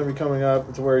contract's going to be coming up.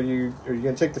 It's where are you going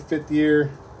to take the 5th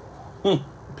year,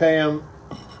 pay him?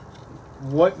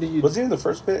 What do you... Was he in the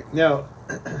first pick? No.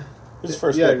 His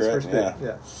first pick, right? First pick,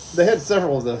 yeah. They had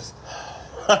several of those.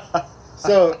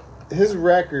 So his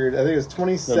record, I think it was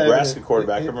 27. Nebraska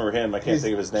quarterback. I remember him. I can't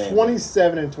think of his name.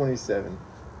 27-27.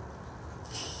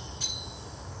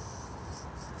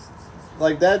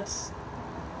 Like, that's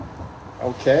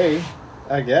okay,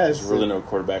 I guess. There's really no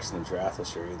quarterbacks in the draft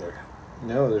this year either.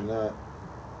 No, there's not.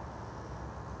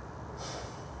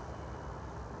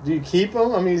 Do you keep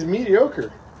him? I mean, he's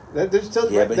mediocre. That just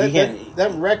tells Yeah, but he can't.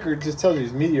 That record just tells you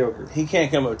he's mediocre. He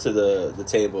can't come up to the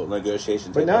table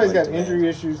negotiation. But table now he's got demand. injury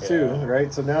issues too,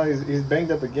 right? So now he's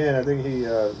banged up again. I think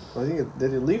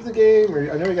did he leave the game?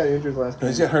 Or I know he got injured last game.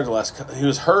 He's got hurt He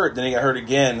was hurt, then he got hurt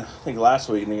again. I think last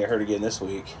week, and then he got hurt again this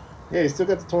week. Yeah, he's still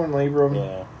got the torn labrum.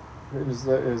 Yeah, in his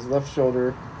left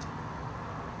shoulder.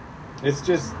 It's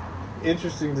just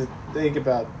interesting to think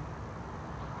about.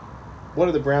 What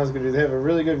are the Browns going to do? They have a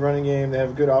really good running game. They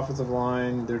have a good offensive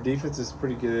line. Their defense is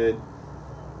pretty good.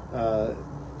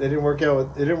 They didn't work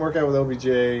out with OBJ,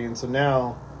 and so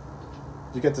now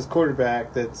you got this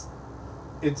quarterback it's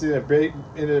in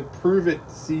a prove it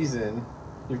season.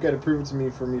 You've got to prove it to me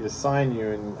for me to sign you,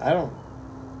 and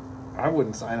I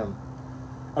wouldn't sign him.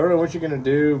 I don't know what you're going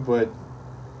to do, but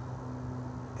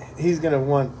he's going to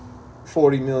want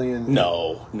 $40 million.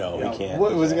 No, he can't.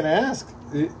 What was he going to ask?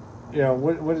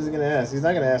 What is he going to ask? He's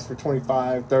not going to ask for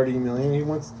 $25-30 million. He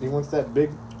wants that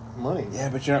big money. Yeah,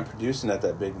 but you're not producing at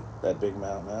that big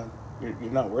amount, man.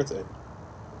 You're not worth it.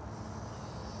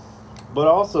 But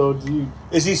also,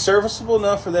 is he serviceable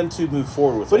enough for them to move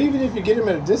forward with? But him? even if you get him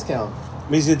at a discount, I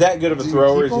mean, is he that good of a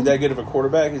thrower? Is he that good of a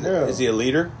quarterback? Is he a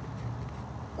leader?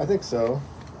 I think so.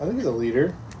 I think he's a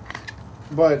leader,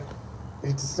 but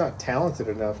he's just not talented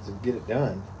enough to get it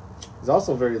done. He's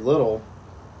also very little.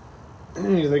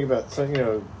 You think about,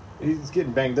 he's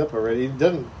getting banged up already. He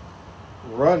doesn't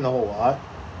run a whole lot.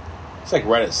 It's like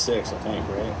right at 6, I think,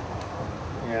 right?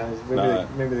 Yeah,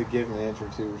 maybe they give him an inch or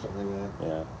two or something like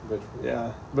that.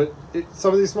 Yeah, but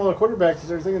some of these smaller quarterbacks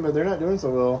they're thinking about, they're not doing so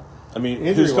well. I mean,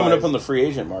 who's coming up on the free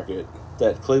agent market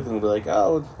that Cleveland will be like,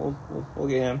 oh, we'll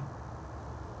get him.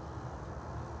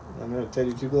 I know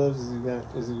Teddy Two Gloves.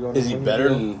 Is he better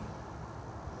than?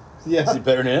 Yeah, is he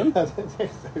better than him? I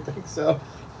think so.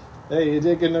 Hey, he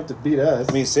did good enough to beat us.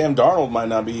 I mean, Sam Darnold might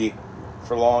not be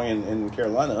for long in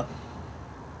Carolina.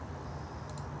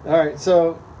 All right,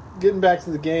 so getting back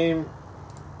to the game,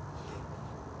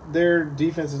 their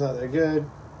defense is not that good.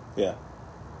 Yeah.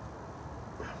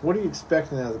 What are you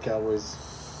expecting out of the Cowboys?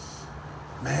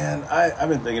 Man, I've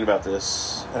been thinking about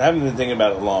this, and I haven't been thinking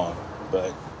about it long,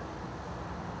 but.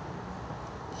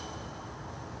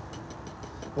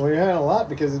 Well, you're having a lot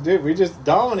because, dude, we just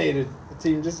dominated the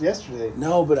team just yesterday.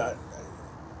 No, but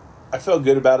I felt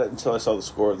good about it until I saw the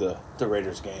score of the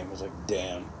Raiders game. I was like,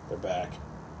 damn, they're back.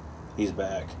 He's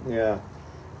back. Yeah.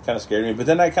 Kind of scared me. But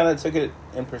then I kind of took it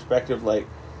in perspective, like,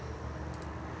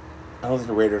 I don't think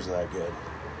the Raiders are that good.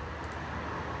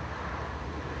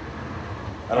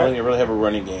 I don't think they really have a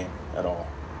running game at all.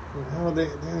 No,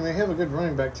 they have a good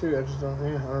running back, too. I don't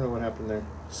know what happened there.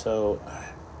 So,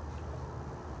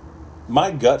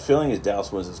 my gut feeling is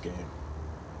Dallas wins this game.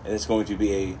 And it's going to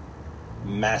be a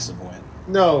massive win.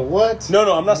 No, what?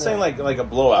 No, I'm not saying like a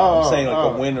blowout. I'm saying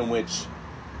like a win in which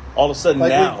all of a sudden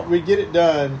now we get it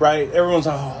done. Right? Everyone's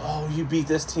like, oh, you beat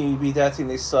this team, you beat that team,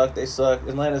 they suck.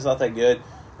 Atlanta's not that good.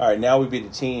 All right, now we beat a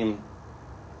team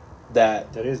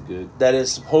that is good. That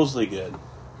is supposedly good.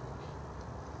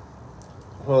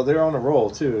 Well, they're on a roll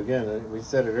too. Again, we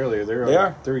said it earlier. They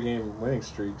are 3-game winning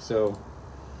streak. So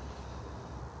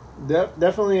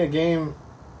definitely a game.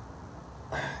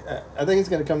 I think it's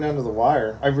going to come down to the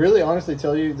wire. I really honestly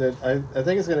tell you that I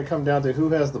think it's going to come down to who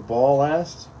has the ball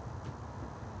last.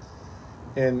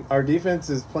 And our defense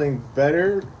is playing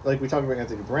better. Like we talked about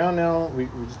Anthony Brown now. We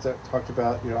just talked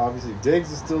about, obviously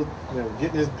Diggs is still,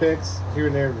 getting his picks here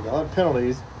and there. A lot of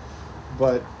penalties.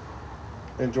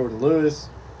 And Jordan Lewis.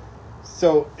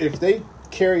 So if they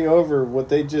carry over what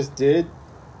they just did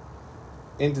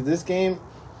into this game,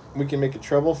 we can make it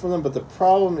trouble for them. But the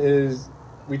problem is,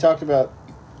 we talked about,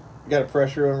 you got to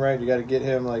pressure him, right? You got to get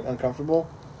him uncomfortable.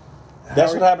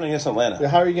 That's what happened against Atlanta.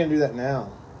 How are you going to do that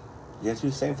now? You have to do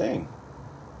the same thing.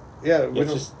 Yeah,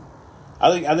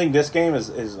 I think this game is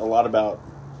a lot about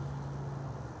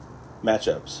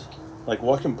matchups. Like,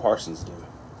 what can Parsons do?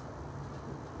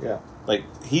 Yeah, like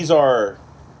he's our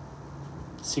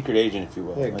secret agent, if you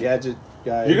will. Yeah, gadget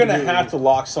guy. You're going to have to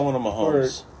lock someone on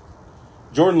Mahomes.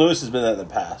 Jordan Lewis has been that in the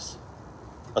past.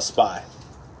 A spy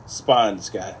on this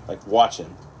guy. Like, watch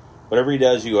him. Whatever he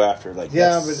does, you go after. Like,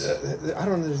 yeah, but I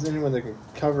don't know if there's anyone that can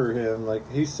cover him.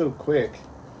 Like, he's so quick.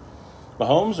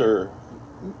 Mahomes or?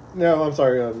 No, I'm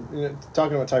sorry.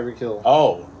 Talking about Tyreek Hill.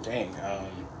 Oh, dang.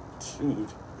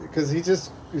 Dude. because he's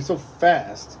so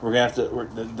fast. We're gonna have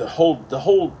to. The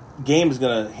whole game is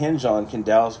gonna hinge on, can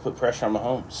Dallas put pressure on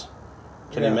Mahomes?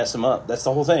 Can they mess him up? That's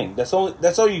the whole thing. That's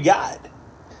all you got.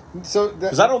 So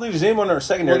because I don't think there's anyone in our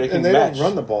secondary that can and they match. don't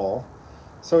run the ball,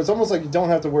 so it's almost like you don't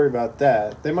have to worry about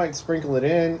that. They might sprinkle it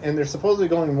in, and they're supposedly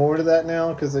going more to that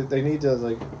now because they need to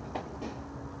like.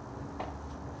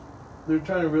 They're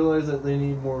trying to realize that they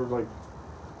need more like,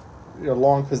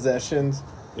 long possessions.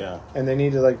 Yeah. And they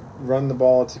need to like run the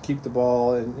ball to keep the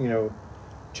ball and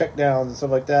check downs and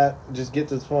stuff like that. Just get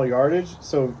the small yardage.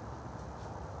 So,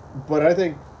 but I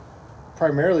think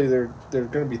primarily they're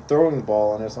going to be throwing the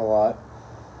ball on us a lot,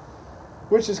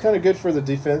 which is kind of good for the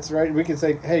defense, right? We can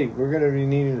say, hey, we're going to be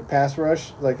needing a pass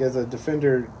rush. Like as a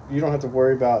defender, you don't have to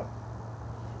worry about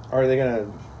are they going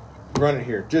to run it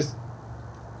here. Just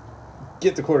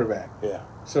get the quarterback. Yeah.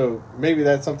 So maybe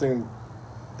that's something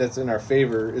that's in our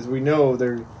favor is we know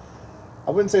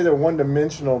I wouldn't say they're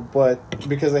one-dimensional, but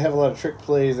because they have a lot of trick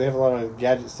plays, they have a lot of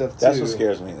gadget stuff too. That's what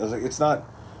scares me. It's not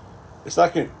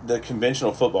the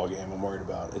conventional football game I'm worried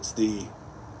about. It's the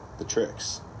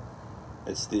tricks.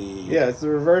 It's the it's the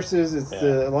reverses. It's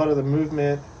a lot of the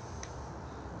movement.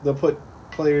 They'll put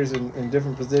players in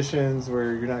different positions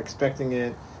where you're not expecting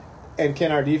it. And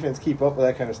can our defense keep up with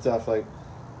that kind of stuff? Like,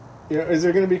 is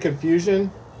there going to be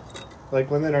confusion? Like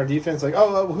when then our defense, like,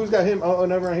 who's got him? Oh,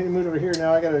 never mind, he moved over here.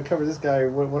 Now I got to cover this guy.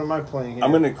 What am I playing here?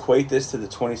 I'm going to equate this to the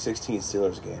 2016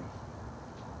 Steelers game.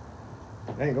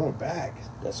 I ain't going back.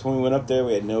 That's when we went up there.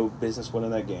 We had no business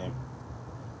winning that game,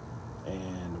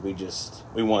 and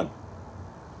we won.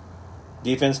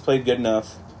 Defense played good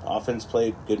enough. Offense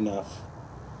played good enough.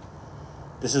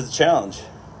 This is the challenge.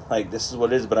 Like, this is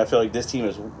what it is, but I feel like this team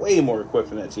is way more equipped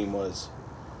than that team was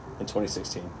in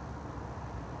 2016.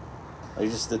 Like,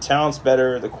 just the talent's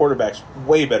better. The quarterback's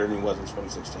way better than he was in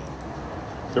 2016.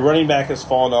 The running back has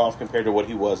fallen off compared to what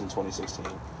he was in 2016.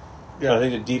 Yeah. So I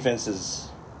think the defense is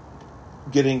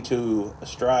getting to a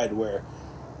stride where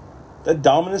the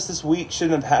dominance this week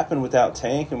shouldn't have happened without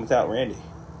Tank and without Randy.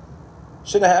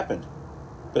 Shouldn't have happened,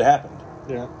 but it happened.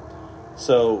 Yeah.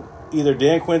 So either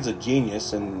Dan Quinn's a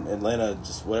genius and Atlanta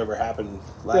just whatever happened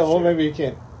last year. Maybe he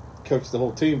can't coach the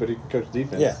whole team, but he can coach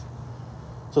defense. Yeah.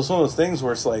 So it's one of those things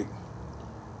where it's like,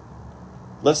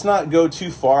 let's not go too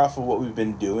far off of what we've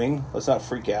been doing. Let's not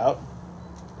freak out.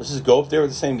 Let's just go up there with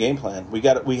the same game plan. We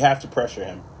have to pressure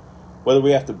him. Whether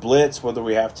we have to blitz, whether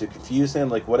we have to confuse him,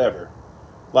 like whatever.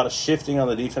 A lot of shifting on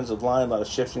the defensive line, a lot of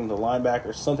shifting to the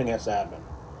linebackers. Something has to happen.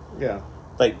 Yeah.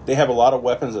 Like, they have a lot of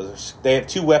weapons. They have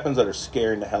two weapons that are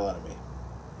scaring the hell out of me.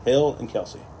 Hill and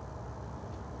Kelsey.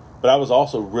 But I was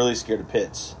also really scared of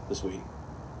Pitts this week.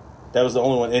 That was the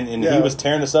only one. And he was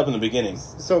tearing us up in the beginning.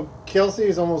 So Kelsey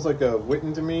is almost like a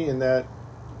Witten to me in that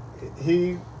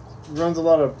he runs a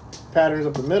lot of patterns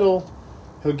up the middle.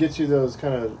 He'll get you those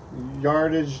kind of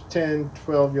yardage, 10,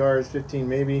 12 yards, 15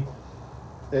 maybe.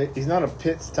 He's not a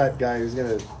Pitts type guy who's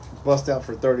going to bust out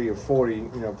for 30 or 40,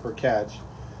 per catch.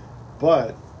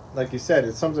 But, like you said,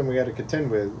 it's something we got to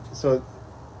contend with. So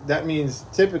that means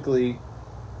typically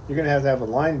you're going to have a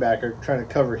linebacker trying to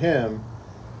cover him,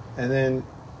 and then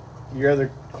your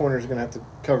other corner is going to have to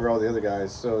cover all the other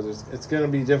guys. So it's going to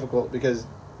be difficult because,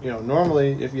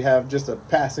 normally if you have just a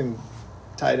passing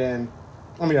tight end,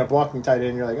 a blocking tight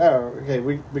end, you're like, oh, okay,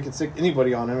 we can stick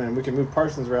anybody on him and we can move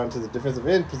Parsons around to the defensive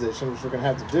end position, which we're going to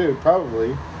have to do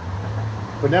probably.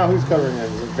 But now who's covering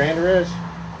him? Is it Van Der Esch?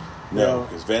 No,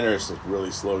 because Van Der Esch is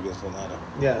really slow against Atlanta.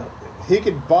 Yeah. He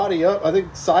could body up. I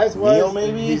think size-wise, Neal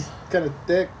maybe? He's kind of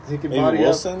thick. He could maybe body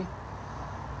Wilson? up.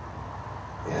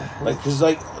 Yeah. Because,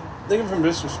 thinking from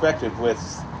this perspective, with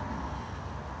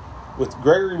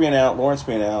Gregory being out, Lawrence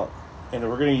being out, and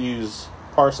we're going to use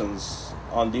Parsons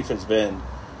on defensive end,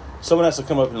 someone has to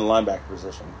come up in the linebacker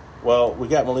position. Well, we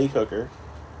got Malik Hooker,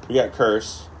 we got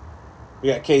Curse, we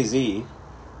got KZ,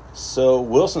 so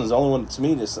Wilson's the only one to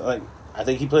me that's like, I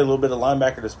think he played a little bit of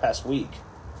linebacker this past week.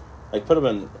 Like, put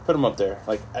him up there.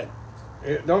 Like,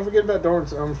 don't forget about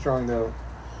Dorrance Armstrong though.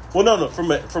 Well, no,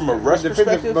 from a rush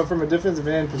perspective, but from a defensive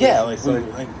end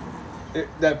position,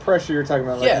 that pressure you're talking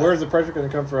about. Like, where's the pressure going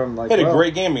to come from? Like, he had a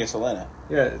great game against Atlanta.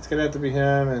 Yeah, it's going to have to be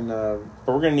him and.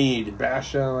 But we're going to need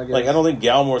Basham, I guess. Like, I don't think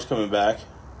Galmore's coming back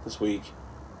this week.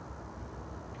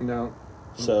 No.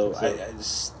 So I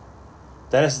just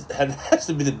that has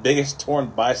to be the biggest torn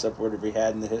bicep whatever we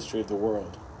had in the history of the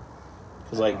world.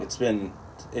 Because it's been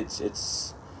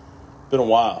a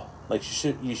while. Like,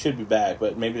 you should be back,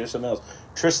 but maybe there's something else.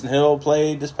 Tristan Hill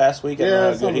played this past week. I don't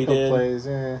know how good he did. Plays,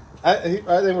 yeah. I think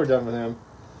we're done with him.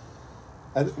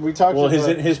 We talked. Well,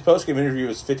 his post-game interview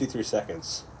was 53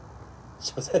 seconds.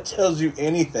 So if that tells you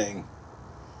anything,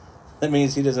 that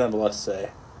means he doesn't have a lot to say.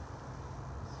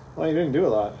 Well, he didn't do a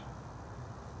lot.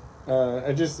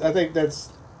 I think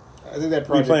that project.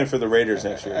 We're playing for the Raiders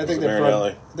next year. I think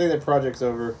that project's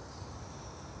over.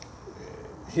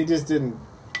 He just didn't.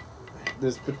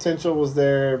 This potential was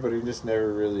there, but he just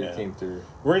never really came through.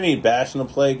 We're gonna need Basham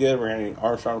to play good. We're gonna need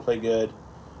Armstrong to play good.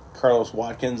 Carlos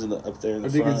Watkins up there in the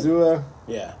front. Digazua.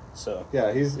 Yeah. So.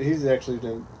 Yeah, he's actually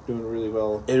doing really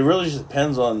well. It really just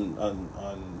depends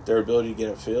on their ability to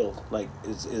get upfield. Like,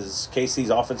 is KC's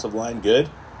offensive line good?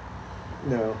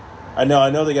 No. I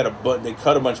know they they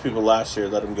cut a bunch of people last year.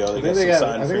 Let them go. I think they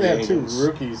have 2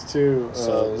 rookies too.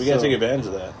 So we got to take advantage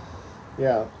of that.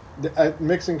 Yeah,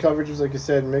 mixing coverages, like you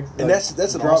said, and that's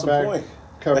an awesome point.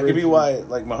 That could be why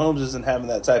like Mahomes isn't having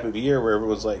that type of year where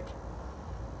everyone's like,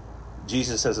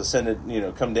 Jesus has ascended,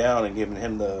 come down and given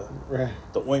him the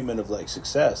ointment of like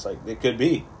success. Like it could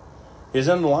be, he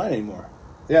isn't on the line anymore.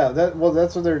 Yeah, that's what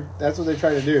they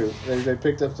try to do. They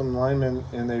picked up some linemen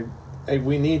and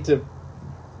we need to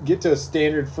get to a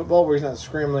standard football where he's not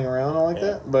scrambling around all like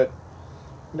that. But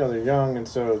they're young, and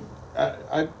so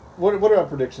what about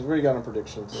predictions? What do you got on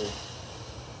predictions?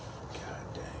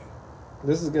 God dang,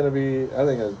 this is going to be, I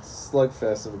think, a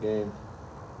slugfest of a game.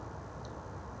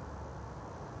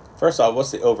 First off,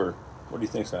 what's the over? What do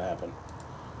you think's going to happen?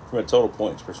 From a total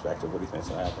points perspective, what do you think's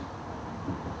going to happen?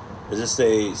 Is this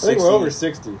a 60? I think we're over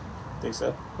 60. Think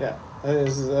so? Yeah.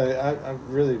 This is I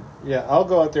really, I'll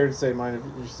go out there and say mine if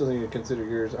you still need to consider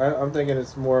yours. I'm thinking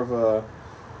it's more of a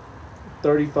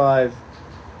 35-31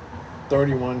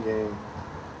 game,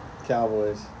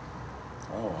 Cowboys.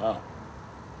 Oh, wow.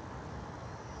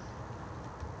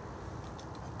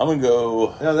 I'm going to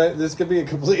go... No, this could be a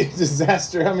complete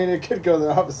disaster. I mean, it could go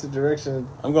the opposite direction.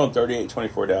 I'm going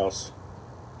 38-24 Dallas.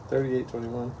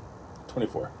 38-21?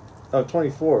 24. Oh,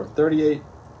 24.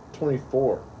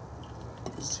 38-24.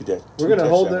 We're gonna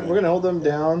hold them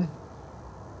down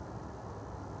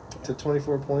to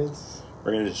 24 points.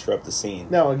 We're gonna disrupt the scene.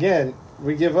 Now again,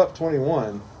 we give up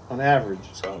 21 on average.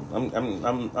 So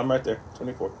I'm right there,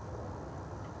 24.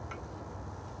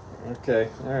 Okay,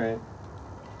 all right.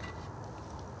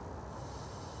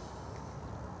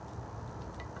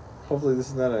 Hopefully this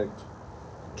is not a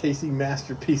KC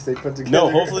masterpiece they put together. No,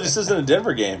 hopefully this isn't a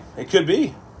Denver game. It could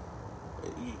be.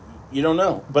 You don't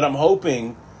know, but I'm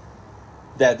hoping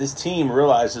that this team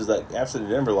realizes that after the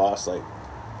Denver loss, like,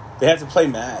 they have to play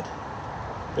mad.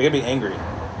 They gotta be angry.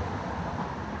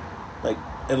 Like,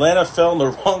 Atlanta fell in the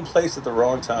wrong place at the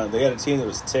wrong time. They got a team that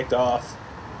was ticked off.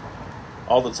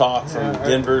 All the talk from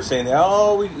Denver saying, we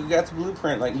got the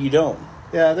blueprint. Like, you don't.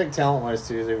 Yeah, I think talent-wise,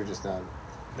 too, they're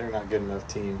not good enough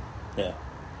team. Yeah.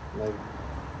 Like,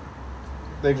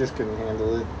 they just couldn't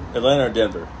handle it. Atlanta or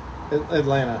Denver?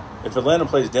 Atlanta. If Atlanta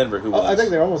plays Denver, who wins? I think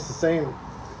they're almost the same.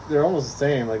 They're almost the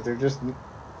same. Like, they're just...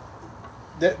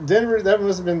 Denver, that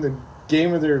must have been the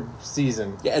game of their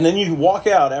season. Yeah, and then you walk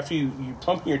out after you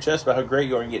pumping your chest about how great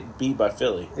you are and get beat by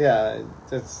Philly. Yeah,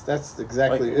 that's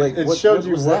exactly... Like, it showed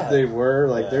you what they were.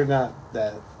 Like, yeah. They're not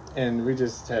that... And we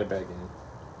just had a bad game.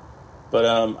 But,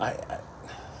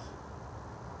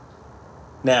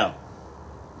 now,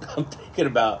 I'm thinking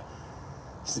about...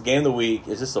 It's the game of the week.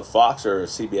 Is this a Fox or a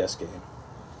CBS game?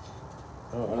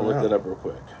 Oh, I'm going to look that up real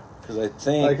quick. Because I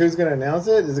think... Like, who's going to announce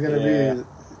it? Is it going to be...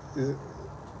 Is it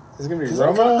going to be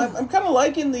Roma? I'm kind of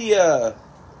liking the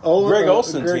Greg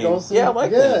Olsen team. Olsen? Yeah, I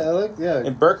like that. Yeah.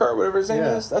 And Burkhart, whatever his name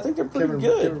is. I think they're pretty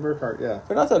good. Kevin Burkhart, yeah.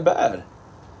 They're not that bad.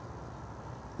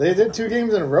 They did 2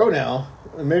 games in a row now.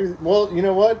 Maybe... Well, you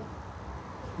know what?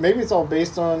 Maybe it's all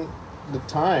based on the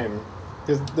time.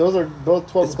 Because those are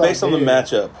both 12 It's based on the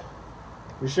matchup.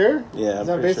 You sure? Yeah, it's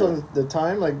not based on the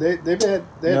time. Like they had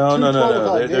no.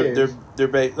 12 games. They're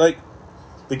based like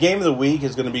the game of the week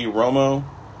is going to be Romo, or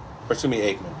it's going to be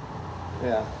Aikman.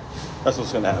 Yeah, that's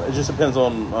what's going to happen. It just depends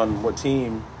on what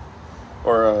team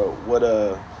or what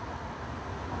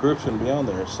group's going to be on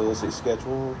there. So let's see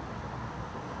schedule.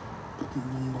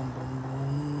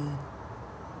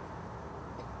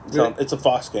 It's a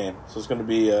Fox game, so it's going to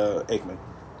be Aikman.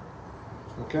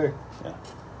 Okay. Yeah.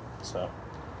 So.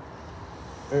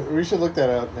 We should look that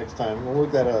up next time. We'll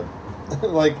look that up.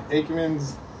 Like,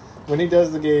 Aikman's, when he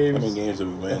does the games... How many games do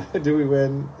we win? Do we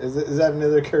win? Is that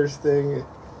another curse thing?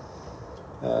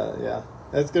 Yeah.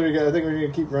 That's going to be good. I think we're going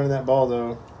to keep running that ball,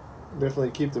 though.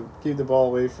 Definitely keep the ball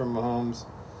away from Mahomes.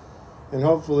 And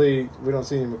hopefully we don't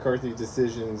see any McCarthy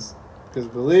decisions. Because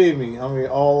believe me, I'm going to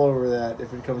be all over that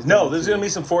if it comes down No, there's going to be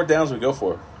some 4th downs we go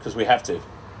for. Because we have to.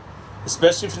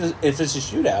 Especially if it's a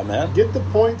shootout, man. Get the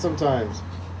point sometimes.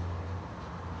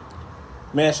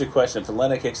 Let me ask you a question. If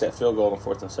Atlanta kicks that field goal on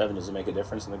 4th and 7, does it make a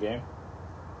difference in the game?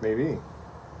 Maybe.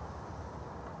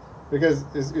 Because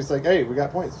it's like, hey, we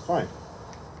got points. It's fine.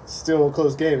 still a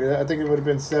close game. I think it would have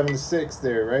been 7-6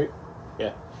 there, right?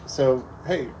 Yeah. So,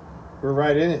 hey, we're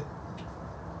right in it.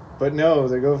 But no,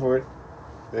 they go for it.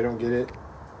 They don't get it.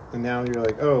 And now you're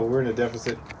like, oh, we're in a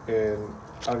deficit. And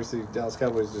obviously Dallas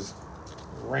Cowboys just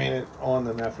ran it on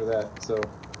them after that. So,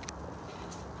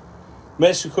 Let me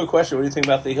ask you a quick question. What do you think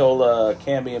about the whole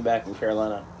Cam being back in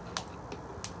Carolina?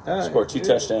 Scored 2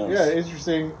 touchdowns. Yeah,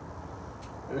 interesting.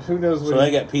 Who knows what... So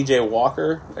they got P.J.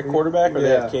 Walker at quarterback, or they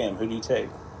have Cam? Who do you take?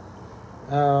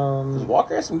 Because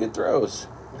Walker had some good throws.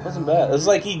 It wasn't bad. It was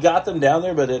like he got them down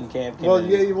there, but then Cam came in.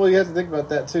 You have to think about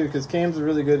that, too, because Cam's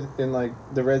really good in, like,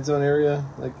 the red zone area.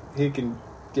 Like, he can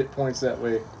get points that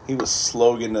way. He was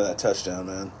slow getting to that touchdown,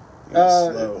 man. He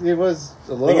was slow. It was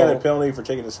a little... He got a penalty for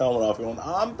taking his helmet off. He went,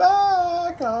 I'm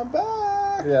back.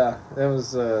 Yeah, that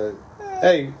was...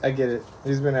 Hey, I get it.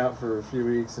 He's been out for a few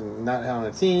weeks and not on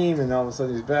a team, and all of a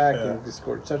sudden he's back and just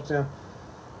scored a touchdown.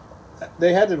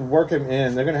 They had to work him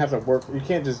in. They're going to have to work. You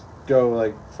can't just go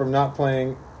like from not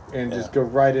playing and just go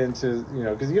right into,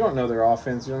 because you don't know their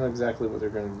offense. You don't know exactly what they're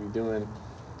going to be doing.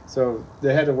 So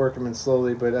they had to work him in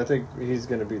slowly, but I think he's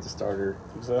going to be the starter.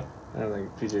 Think so? I don't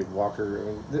think P.J.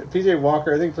 Walker. P.J.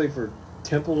 Walker, I think played for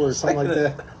Temple or something like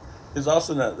that. He's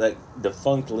also in that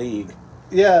defunct league.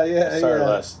 Yeah.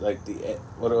 Less, like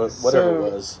whatever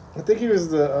it was. I think he was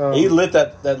the... he lit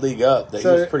that league up. He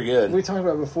was pretty good. We talked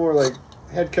about before, like,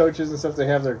 head coaches and stuff, they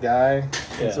have their guy.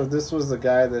 Yeah. And so this was the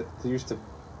guy that used to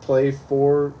play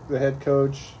for the head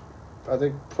coach, I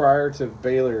think, prior to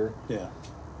Baylor. Yeah.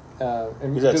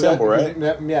 And he's at Temple,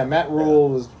 right? Matt Rule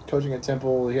was coaching at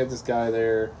Temple. He had this guy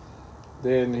there.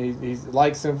 Then he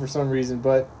likes him for some reason,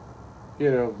 but,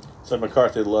 So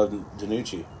McCarthy loved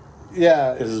Danucci.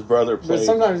 Yeah. Because his brother played. But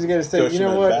sometimes you got to say, you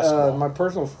know what, my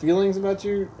personal feelings about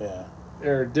you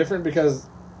are different because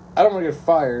I don't want to get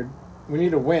fired. We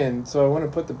need to win, so I want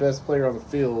to put the best player on the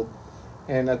field.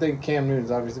 And I think Cam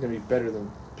Newton's obviously going to be better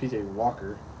than P.J.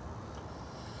 Walker.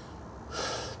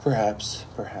 Perhaps.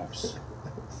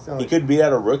 So, he could beat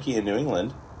out a rookie in New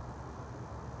England.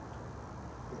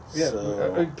 Yeah.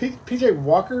 So. P.J.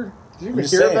 Walker? Did you ever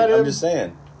hear about him? I'm just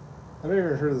saying. I've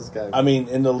never heard of this guy. I mean,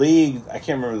 in the league, I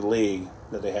can't remember the league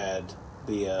that they had.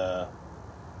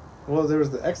 Well, there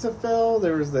was the XFL,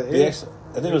 there was the I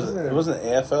think it wasn't the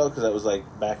AFL because that was like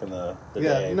back in the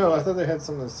day. Yeah, no, I thought they had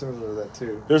something similar to that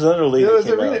too. There's another league.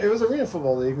 It was Arena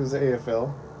Football League. It was the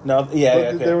AFL. No,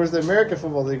 okay. There was the American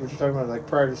Football League, which you're talking about, like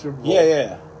prior to Super Bowl.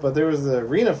 Yeah. But there was the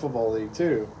Arena Football League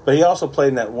too. But he also played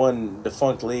in that one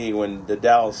defunct league when the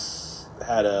Dallas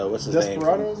had what's his name?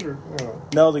 Desperados or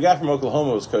no, the guy from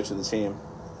Oklahoma was coaching the team.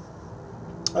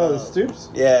 Oh, the Stoops?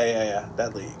 Yeah.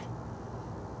 That league.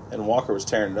 And Walker was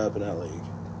tearing it up in that league.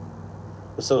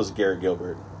 But so was Garrett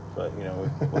Gilbert. But,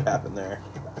 what happened there.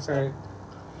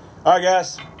 All right,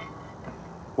 guys.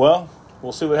 Well,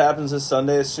 we'll see what happens this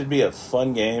Sunday. It should be a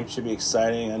fun game. Should be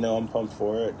exciting. I know I'm pumped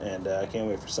for it. And I can't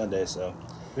wait for Sunday. So,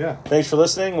 yeah. Thanks for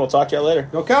listening. We'll talk to y'all later.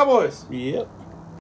 Go Cowboys! Yep.